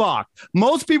shady as fuck.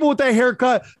 Most people with that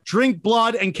haircut drink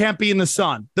blood and can't be in the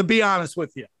sun, to be honest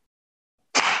with you.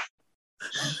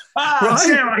 Right?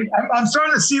 Sam, I'm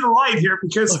starting to see the light here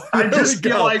because I just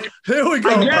feel like here we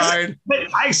go, Brian.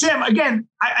 Sam, again,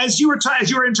 as you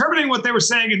were interpreting what they were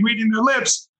saying and reading their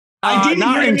lips, I didn't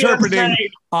not hear interpreting.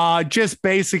 Just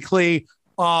basically,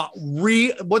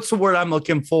 what's the word I'm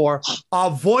looking for?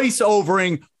 Voice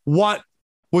overing what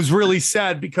was really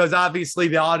said because obviously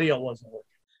the audio wasn't working.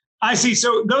 I see.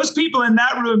 So those people in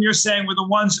that room, you're saying, were the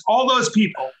ones. All those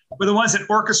people were the ones that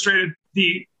orchestrated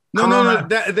the. No.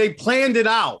 They planned it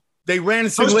out. They ran a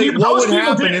simulation. What would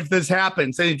happen if this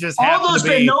happens? And it just happened to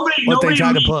be what they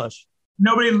tried to push.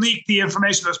 Nobody leaked the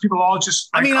information. Those people all just.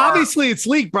 Obviously it's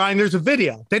leaked, Brian. There's a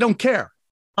video. They don't care.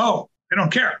 Oh, they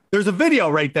don't care. There's a video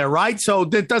right there, right? So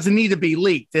that doesn't need to be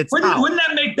leaked. Wouldn't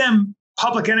that make them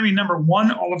public enemy number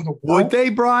one all over the world? Would they,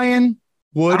 Brian?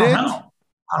 Would it? I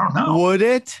don't know. Would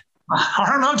it? I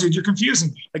don't know, dude. You're confusing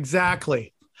me.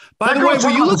 Exactly. By the way,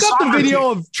 will you look up the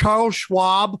video of Charles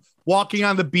Schwab walking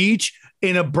on the beach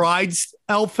in a bride's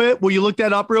outfit? Will you look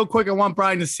that up real quick? I want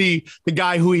Brian to see the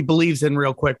guy who he believes in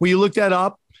real quick. Will you look that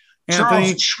up,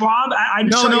 Anthony? Charles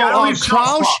Schwab?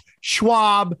 Charles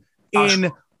Schwab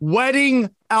in wedding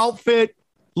outfit,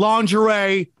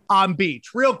 lingerie on beach.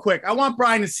 Real quick. I want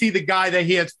Brian to see the guy that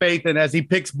he has faith in as he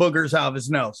picks boogers out of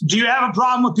his nose. Do you have a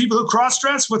problem with people who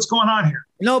cross-dress? What's going on here?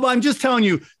 No, but I'm just telling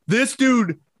you, this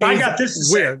dude I got this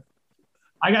to weird. Say.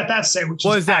 I got that to say.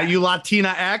 What is that? You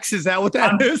Latina X? Is that what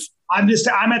that is? I'm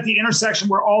at the intersection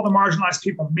where all the marginalized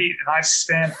people meet, and I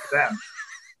stand for them.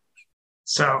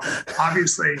 So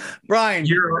obviously, Brian,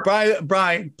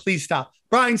 please stop.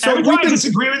 Brian, so every time I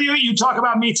disagree with you, you talk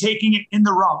about me taking it in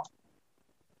the rump.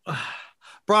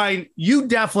 Brian, you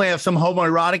definitely have some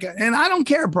homoerotic, and I don't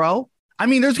care, bro. I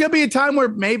mean, there's gonna be a time where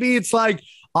maybe it's like,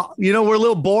 we're a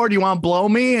little bored. You want to blow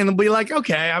me? And it'll be like,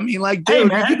 okay. I mean, like, dude, you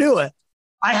can do it.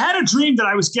 I had a dream that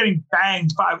I was getting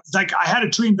banged by, I had a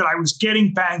dream that I was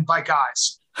getting banged by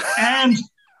guys. And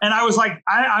I was like,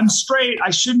 I'm straight. I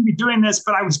shouldn't be doing this,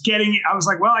 but I was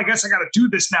like, well, I guess I got to do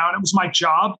this now. And it was my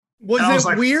job. Was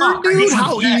it weird, dude,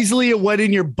 how easily it went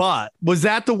in your butt? Was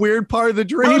that the weird part of the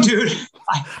dream? No, dude.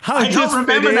 I don't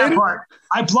remember that part.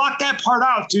 I blocked that part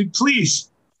out, dude.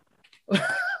 Please. I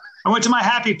went to my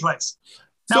happy place.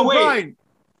 Now, so, Brian,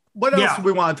 what else do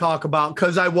we want to talk about?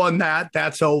 Because I won that.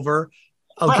 That's over.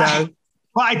 Okay.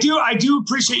 Well, I do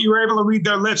appreciate you were able to read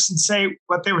their lips and say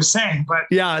what they were saying. But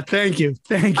yeah, thank you,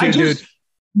 dude.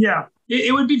 Yeah,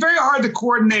 it would be very hard to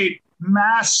coordinate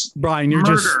mass. Brian, you're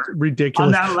just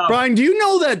ridiculous. Brian, do you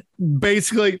know that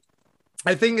basically,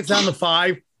 I think it's down to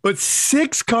 5, but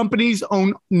 6 companies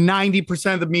own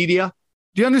 90% of the media?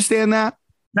 Do you understand that?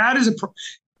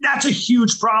 That's a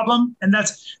huge problem, and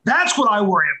that's what I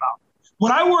worry about.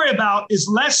 What I worry about is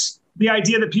less the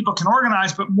idea that people can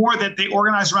organize, but more that they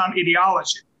organize around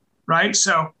ideology, right?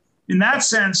 So in that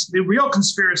sense, the real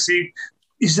conspiracy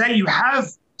is that you have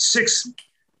 6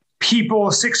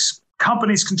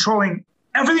 companies controlling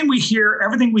everything we hear,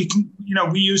 everything we can,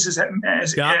 we use as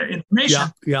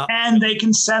information, and they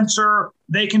can censor,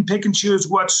 they can pick and choose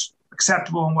what's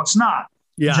acceptable and what's not.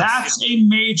 Yes. That's a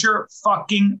major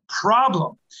fucking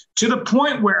problem, to the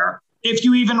point where if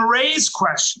you even raise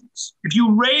questions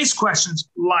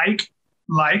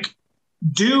like,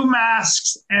 do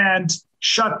masks and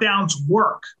shutdowns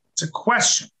work? It's a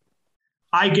question.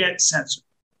 I get censored.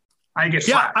 I get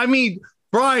flagged. I mean,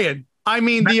 Brian,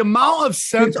 the amount of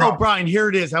censor. Oh, Brian, here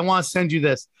it is. I want to send you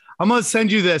this. I'm going to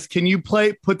send you this. Can you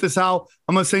put this out?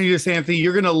 I'm going to send you this, Anthony.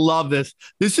 You're going to love this.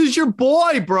 This is your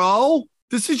boy, bro.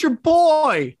 This is your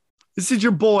boy. This is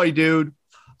your boy, dude.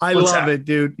 I love it,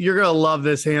 dude. You're going to love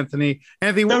this, Anthony.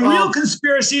 The real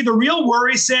conspiracy, the real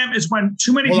worry, Sam, is when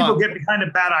too many people get behind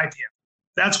a bad idea.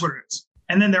 That's what it is.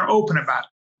 And then they're open about it.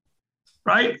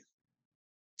 Right?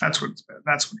 That's what it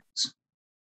is.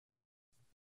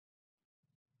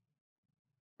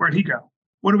 Where'd he go?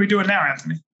 What are we doing now,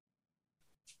 Anthony?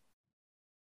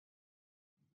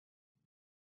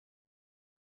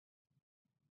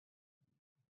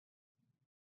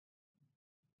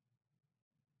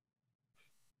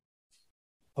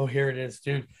 Oh, here it is,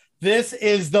 dude. This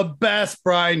is the best,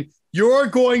 Brian. You're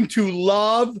going to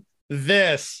love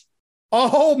this.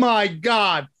 Oh, my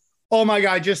God. Oh, my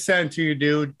God. I just sent it to you,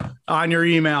 dude, on your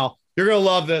email. You're going to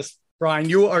love this, Brian.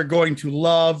 You are going to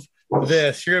love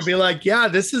this. You're going to be like, yeah,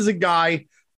 this is a guy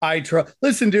I trust.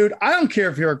 Listen, dude, I don't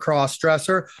care if you're a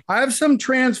cross-dresser. I have some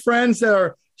trans friends that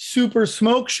are super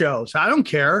smoke shows. I don't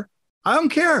care.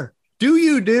 Do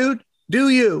you, dude? Do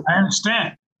you? I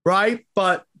understand. Right?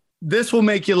 But this will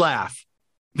make you laugh.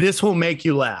 Yeah.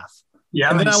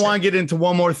 And then I want to get into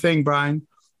one more thing, Brian.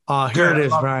 Here it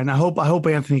is, Brian. I hope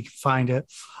Anthony can find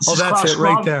it. Oh, that's it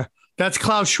right there. That's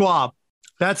Klaus Schwab.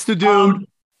 That's the dude.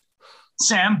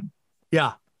 Sam.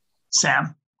 Yeah.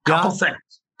 Sam. Couple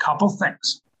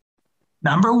things.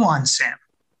 Number 1, Sam.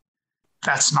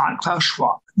 That's not Klaus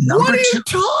Schwab. What are you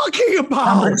talking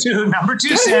about? Number two,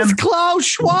 that Sam. Is Klaus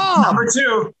Schwab. Number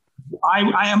 2.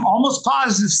 I am almost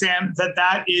positive, Sam,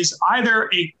 that is either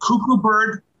a cuckoo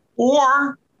bird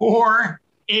or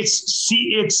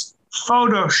it's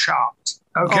photoshopped.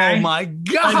 Okay. Oh my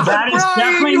God! And that is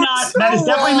definitely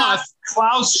not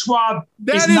Klaus Schwab.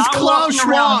 That is Klaus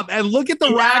Schwab. And look at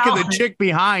the rack of the chick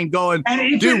behind going,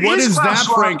 dude, what is that,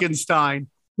 Frankenstein?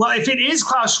 Well, if it is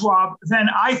Klaus Schwab, then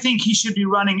I think he should be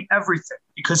running everything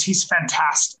because he's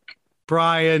fantastic.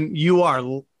 Brian,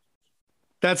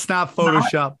 that's not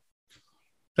Photoshop.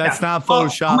 That's not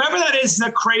Photoshop. Whoever that is a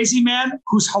crazy man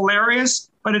who's hilarious,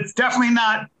 but it's definitely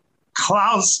not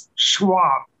Klaus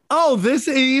Schwab. Oh, it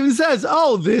even says,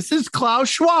 this is Klaus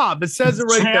Schwab. It says it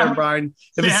right there, Brian.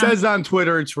 If it says on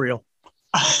Twitter, it's real.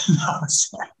 No,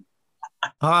 Sam.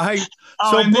 All right. So,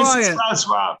 Brian, this is Klaus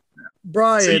Schwab.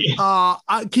 Brian,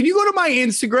 can you go to my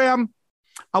Instagram?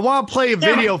 I want to play a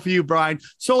video for you, Brian.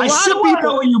 So I still want to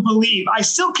know what you believe. I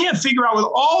still can't figure out with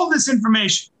all this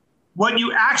information what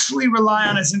you actually rely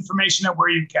on as information and where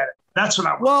you get it. That's what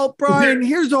I want. Well, Brian,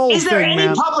 here's the whole thing, Is there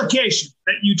any publication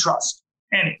that you trust?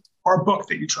 Or book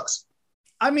that you trust?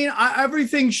 I mean,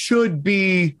 everything should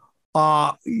be,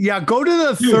 go to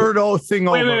the third thing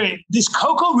over. Wait. Is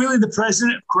Coco really the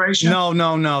president of Croatia?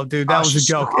 No, dude. That was a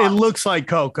joke. It looks like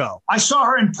Coco. I saw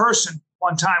her in person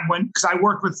one time because I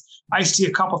worked with Ice-T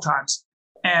a couple times.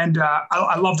 And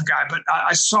I love the guy, but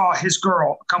I saw his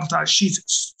girl a couple times. She's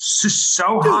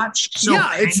so hot.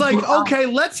 It's like, okay,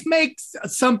 let's make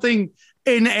something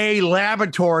in a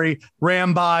laboratory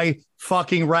ran by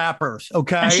fucking rappers,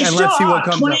 okay? And let's see what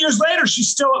comes 20 years later, she's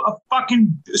still a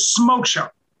fucking smoke show.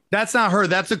 That's not her.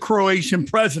 That's a Croatian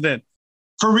president.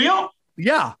 For real?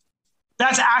 Yeah.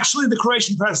 That's actually the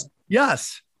Croatian president.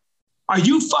 Yes. Are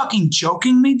you fucking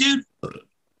joking me, dude?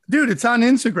 Dude, it's on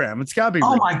Instagram. It's gotta be.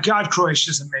 Oh real. my God,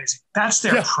 Croatia's amazing. That's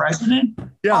their president?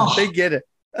 Yeah, Oh. they get it.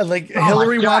 Like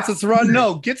Hillary wants us to run.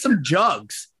 No, get some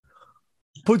jugs.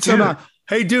 Put some on.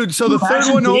 Hey, dude. So the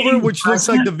third one over, which looks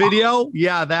like the video.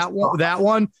 Yeah, that one. That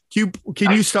one.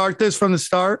 Can you start this from the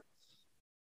start?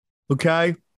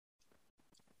 Okay.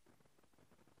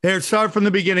 Here, start from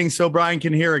the beginning so Brian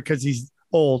can hear it because he's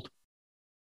old.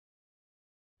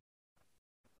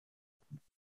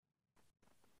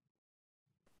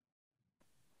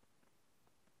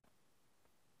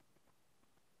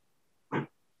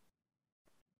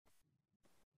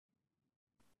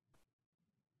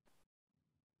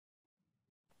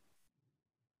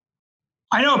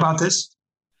 I know about this.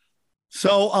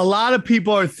 So a lot of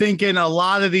people are thinking a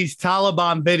lot of these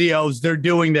Taliban videos, they're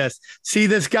doing this. See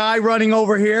this guy running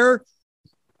over here?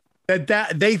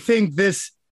 That they think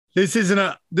this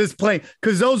isn't this plane,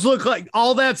 because those look like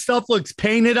all that stuff looks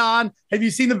painted on. Have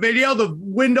you seen the video? The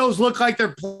windows look like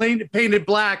they're painted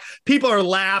black. People are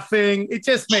laughing. It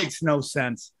just makes no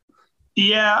sense.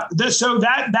 Yeah. So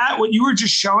that what you were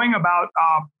just showing about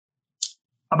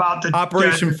the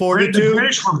Operation Fortitude. The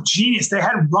British were genius. They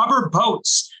had rubber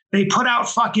boats. They put out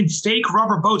fucking fake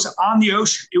rubber boats on the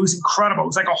ocean. It was incredible. It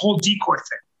was like a whole decoy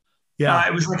thing. Yeah,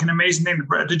 it was like an amazing thing.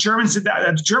 The Germans did that.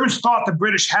 The Germans thought the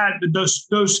British had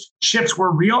those ships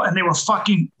were real, and they were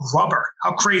fucking rubber.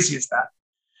 How crazy is that?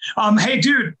 Hey,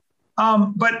 dude.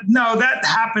 But no, that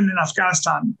happened in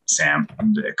Afghanistan, Sam.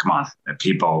 Come on,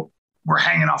 people were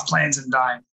hanging off planes and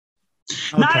dying.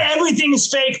 Okay. Not everything is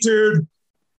fake, dude.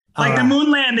 Like the moon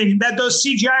landing, that those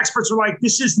CGI experts were like,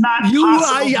 this is not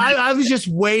possible. I was just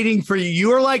waiting for you. You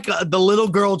were like the little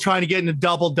girl trying to get into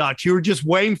double dutch. You were just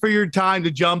waiting for your time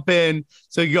to jump in.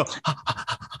 So you go,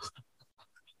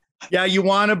 yeah, you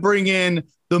want to bring in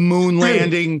the moon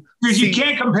landing. Dude, you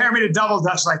can't compare me to double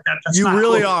dutch like that. That's you not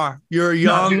really cool. are. You're a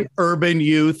young urban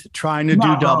youth trying to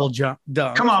do double jump.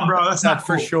 Come on, bro. That's not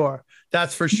for cool. sure.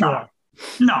 That's for sure.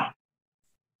 No.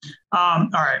 All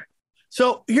right.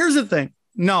 So here's the thing.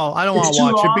 No, I don't want to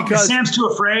watch it because Sam's too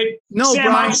afraid. No, Sam,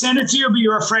 Brian, I send it to you, but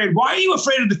you're afraid. Why are you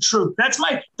afraid of the truth? That's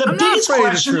the biggest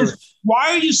question is, why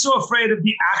are you so afraid of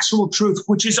the actual truth,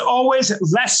 which is always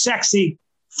less sexy,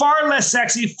 far less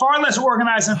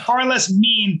organized, and far less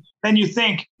mean than you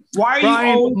think? Why are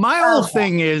Brian, you my whole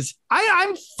thing is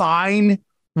I'm fine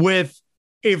with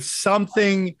if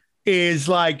something is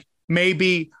like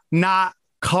maybe not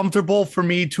comfortable for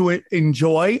me to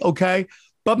enjoy, okay?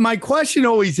 But my question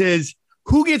always is,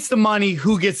 who gets the money?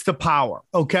 Who gets the power?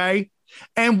 Okay.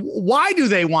 And why do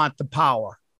they want the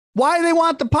power? Why do they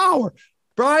want the power?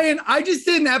 Brian, I just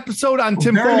did an episode on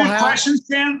Tim Very good questions,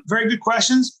 Dan. Very good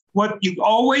questions. What you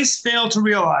always fail to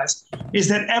realize is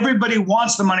that everybody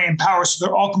wants the money and power, so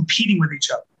they're all competing with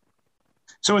each other.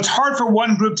 So it's hard for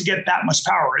one group to get that much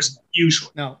power, isn't it?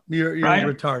 Usually. No, you're right?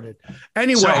 Retarded.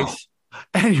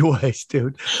 Anyways,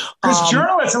 dude. Because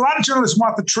a lot of journalists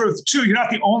want the truth too. You're not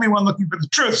the only one looking for the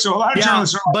truth. So a lot of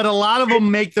journalists are. But a lot of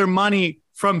them make their money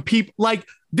from people like,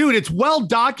 dude, it's well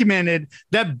documented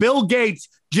that Bill Gates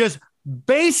just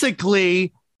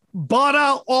basically bought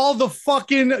out all the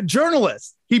fucking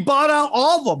journalists. He bought out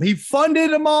all of them. He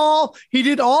funded them all. He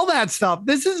did all that stuff.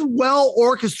 This is well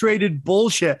orchestrated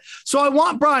bullshit. So I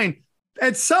want Brian,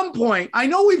 at some point, I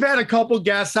know we've had a couple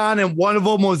guests on and one of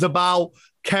them was about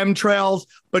chemtrails,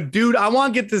 but dude, I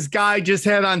want to get this guy just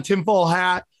had on tinfoil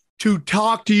hat to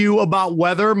talk to you about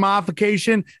weather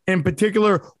modification, in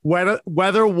particular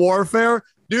weather warfare.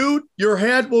 Dude, your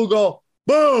head will go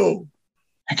boom.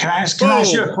 Can I ask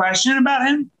you a question about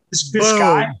him? This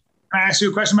guy. Can I ask you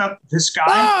a question about this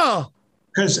guy?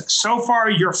 Because so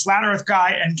far you're flat Earth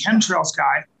guy and chemtrails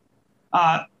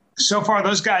guy. So far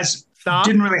those guys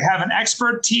didn't really have an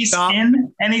expertise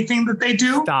in anything that they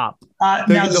do.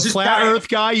 The flat Earth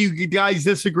guy, you guys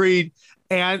disagreed.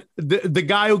 And the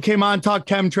guy who came on and talked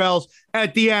chemtrails,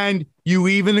 at the end, you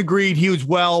even agreed he was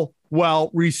well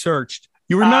researched.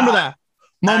 You remember that?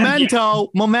 Memento.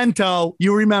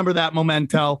 You remember that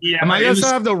memento. Yeah, Am I going to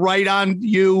have to write on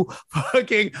you? I'm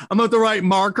going to write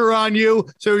marker on you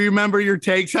so you remember your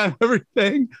takes on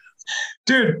everything.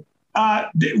 Dude.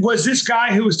 Was this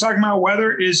guy who was talking about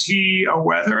weather? Is he a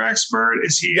weather expert?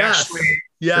 Is he actually?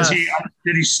 Yes.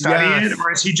 Did he study it,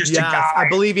 or is he just a guy? I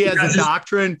believe he has a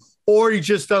doctrine, or he's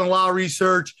just done a lot of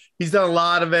research. He's done a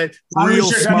lot of it. Real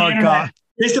smart guy.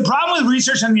 It's the problem with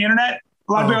research on the internet.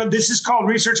 A lot of people, this is called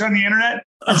research on the internet,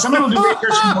 and some people do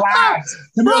research in labs.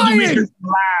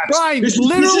 Brian,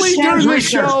 literally during the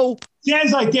show,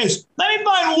 stands like this. Let me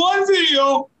find one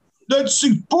video that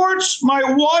supports my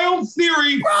wild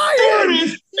theory. Brian, there it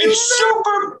is. It's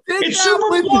super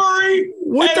blurry.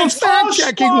 With the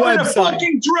fact-checking website. In a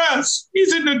fucking dress.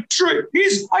 He's in a tree.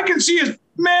 I can see his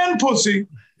man pussy.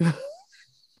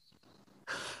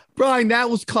 Brian, that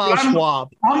was Klaus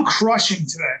Schwab. I'm crushing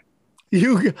today.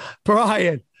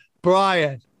 Brian.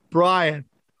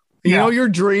 You know your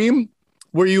dream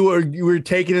where you were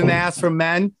taking an ass from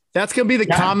men? That's going to be the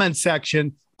comment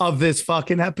section of this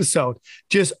fucking episode.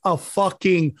 Just a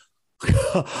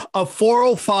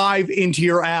 405 into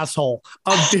your asshole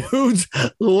of dudes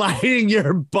lighting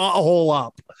your butthole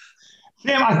up.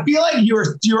 Sam, I feel like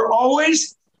you're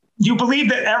always, you believe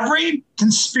that every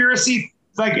conspiracy,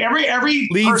 like every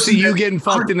leads to you getting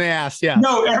fucked in the ass. Yeah.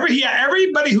 No,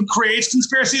 everybody who creates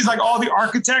conspiracies, like all the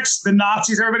architects, the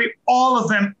Nazis, everybody, all of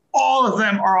them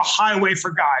are a highway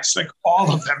for guys. Like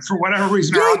all of them, for whatever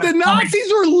reason. Dude, the Nazis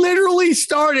were literally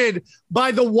started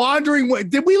by the wandering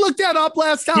wind. Did we look that up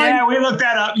last time? Yeah, we looked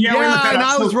that up. Yeah, we looked that up. And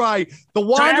I was right. The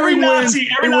wandering wind. Every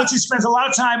wind. Nazi spends a lot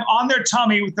of time on their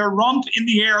tummy with their rump in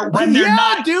the air when they're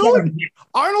not. Dude.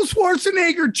 Arnold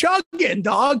Schwarzenegger chugging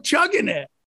it.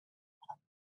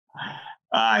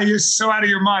 You're so out of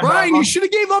your mind. Brian, you should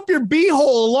have gave up your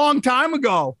beehole a long time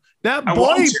ago. That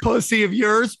boy pussy of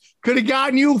yours could have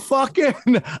gotten you fucking.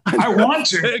 I want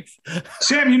to.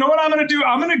 Sam, you know what I'm going to do?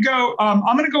 I'm going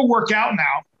to go work out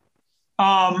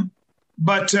now.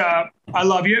 But I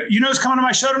love you. You know who's coming to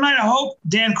my show tonight, I hope?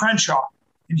 Dan Crenshaw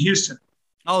in Houston.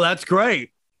 Oh, that's great.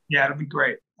 Yeah, it'll be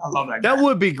great. I love that guy. That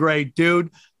would be great,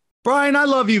 dude. Brian, I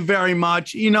love you very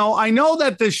much. You know, I know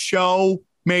that this show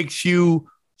makes you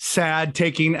sad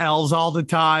taking L's all the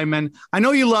time. And I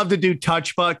know you love to do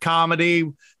touch butt comedy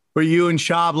where you and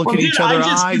Shab look at each other's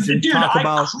eyes and talk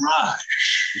about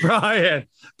Brian,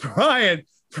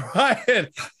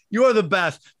 you are the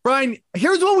best. Brian,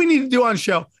 here's what we need to do on the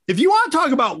show. If you want to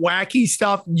talk about wacky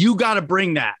stuff, you got to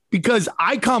bring that because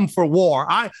I come for war.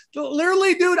 I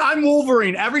literally, dude, I'm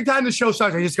Wolverine. Every time the show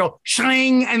starts, I just go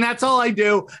shling and that's all I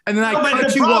do. And then I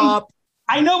cut you up.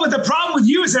 I know, but the problem with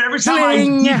you is that every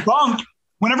time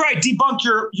whenever I debunk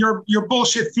your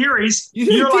bullshit theories,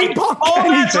 you're like,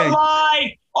 that's a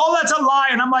lie. Oh, that's a lie.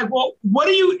 And I'm like, well,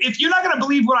 if you're not going to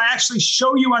believe what I actually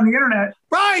show you on the internet.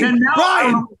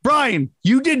 Brian,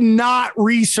 you did not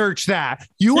research that.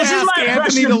 You asked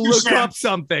Anthony to look up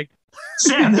something.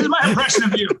 Sam, this is my impression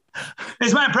of you.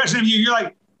 You're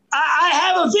like, I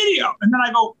have a video. And then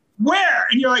I go, where?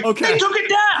 And you're like, they took it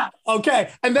down.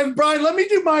 Okay. And then, Brian, let me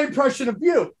do my impression of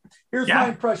you. Here's my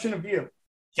impression of you.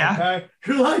 Yeah. Okay.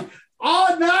 You're like,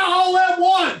 now all at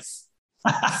once.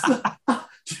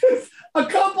 Just a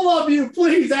couple of you,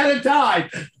 please, at a time.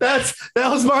 That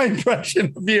was my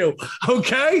impression of you.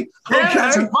 Okay.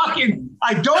 That's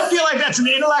I don't feel like that's an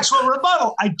intellectual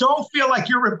rebuttal. I don't feel like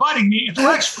you're rebutting me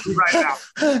intellectually right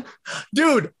now.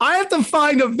 Dude, I have to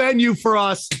find a venue for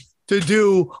us to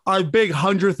do our big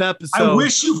 100th episode. I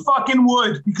wish you fucking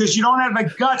would, because you don't have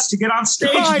the guts to get on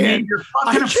stage with me. You're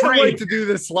fucking afraid. I can't wait to do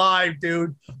this live,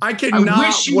 dude. I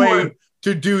cannot wait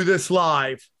to do this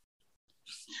live.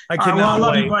 I cannot wait. I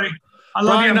love you, buddy. I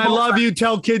love Brian, you. I love you.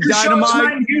 Tell Kid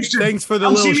Dynamite. Thanks for the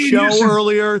little show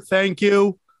earlier. Thank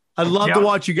you. I'd love to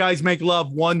watch you guys make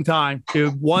love one time,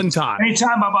 dude. One time.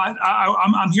 Anytime,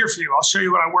 I'm here for you. I'll show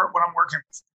you what I'm working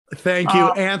with. Thank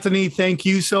you, Anthony. Thank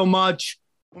you so much.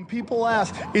 When people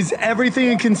ask, is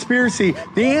everything a conspiracy?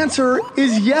 The answer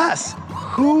is yes.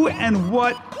 Who and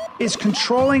what is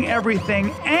controlling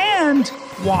everything and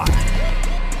why?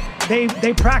 They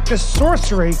practice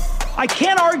sorcery. I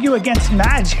can't argue against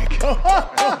magic.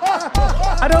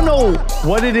 I don't know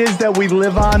what it is that we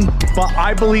live on, but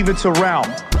I believe it's a realm.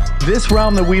 This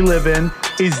realm that we live in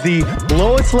is the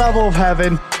lowest level of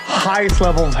heaven, highest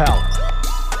level of hell.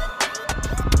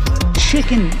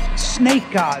 Chicken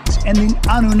snake gods and the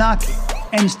Anunnaki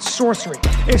and sorcery.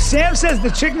 If Sam says the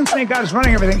chicken and snake god is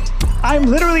running everything, I'm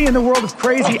literally in the world of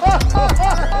crazy.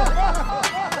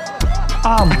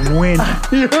 I'm winning.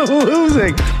 You're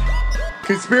losing.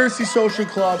 Conspiracy Social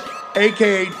Club,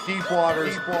 aka Deep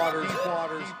Waters.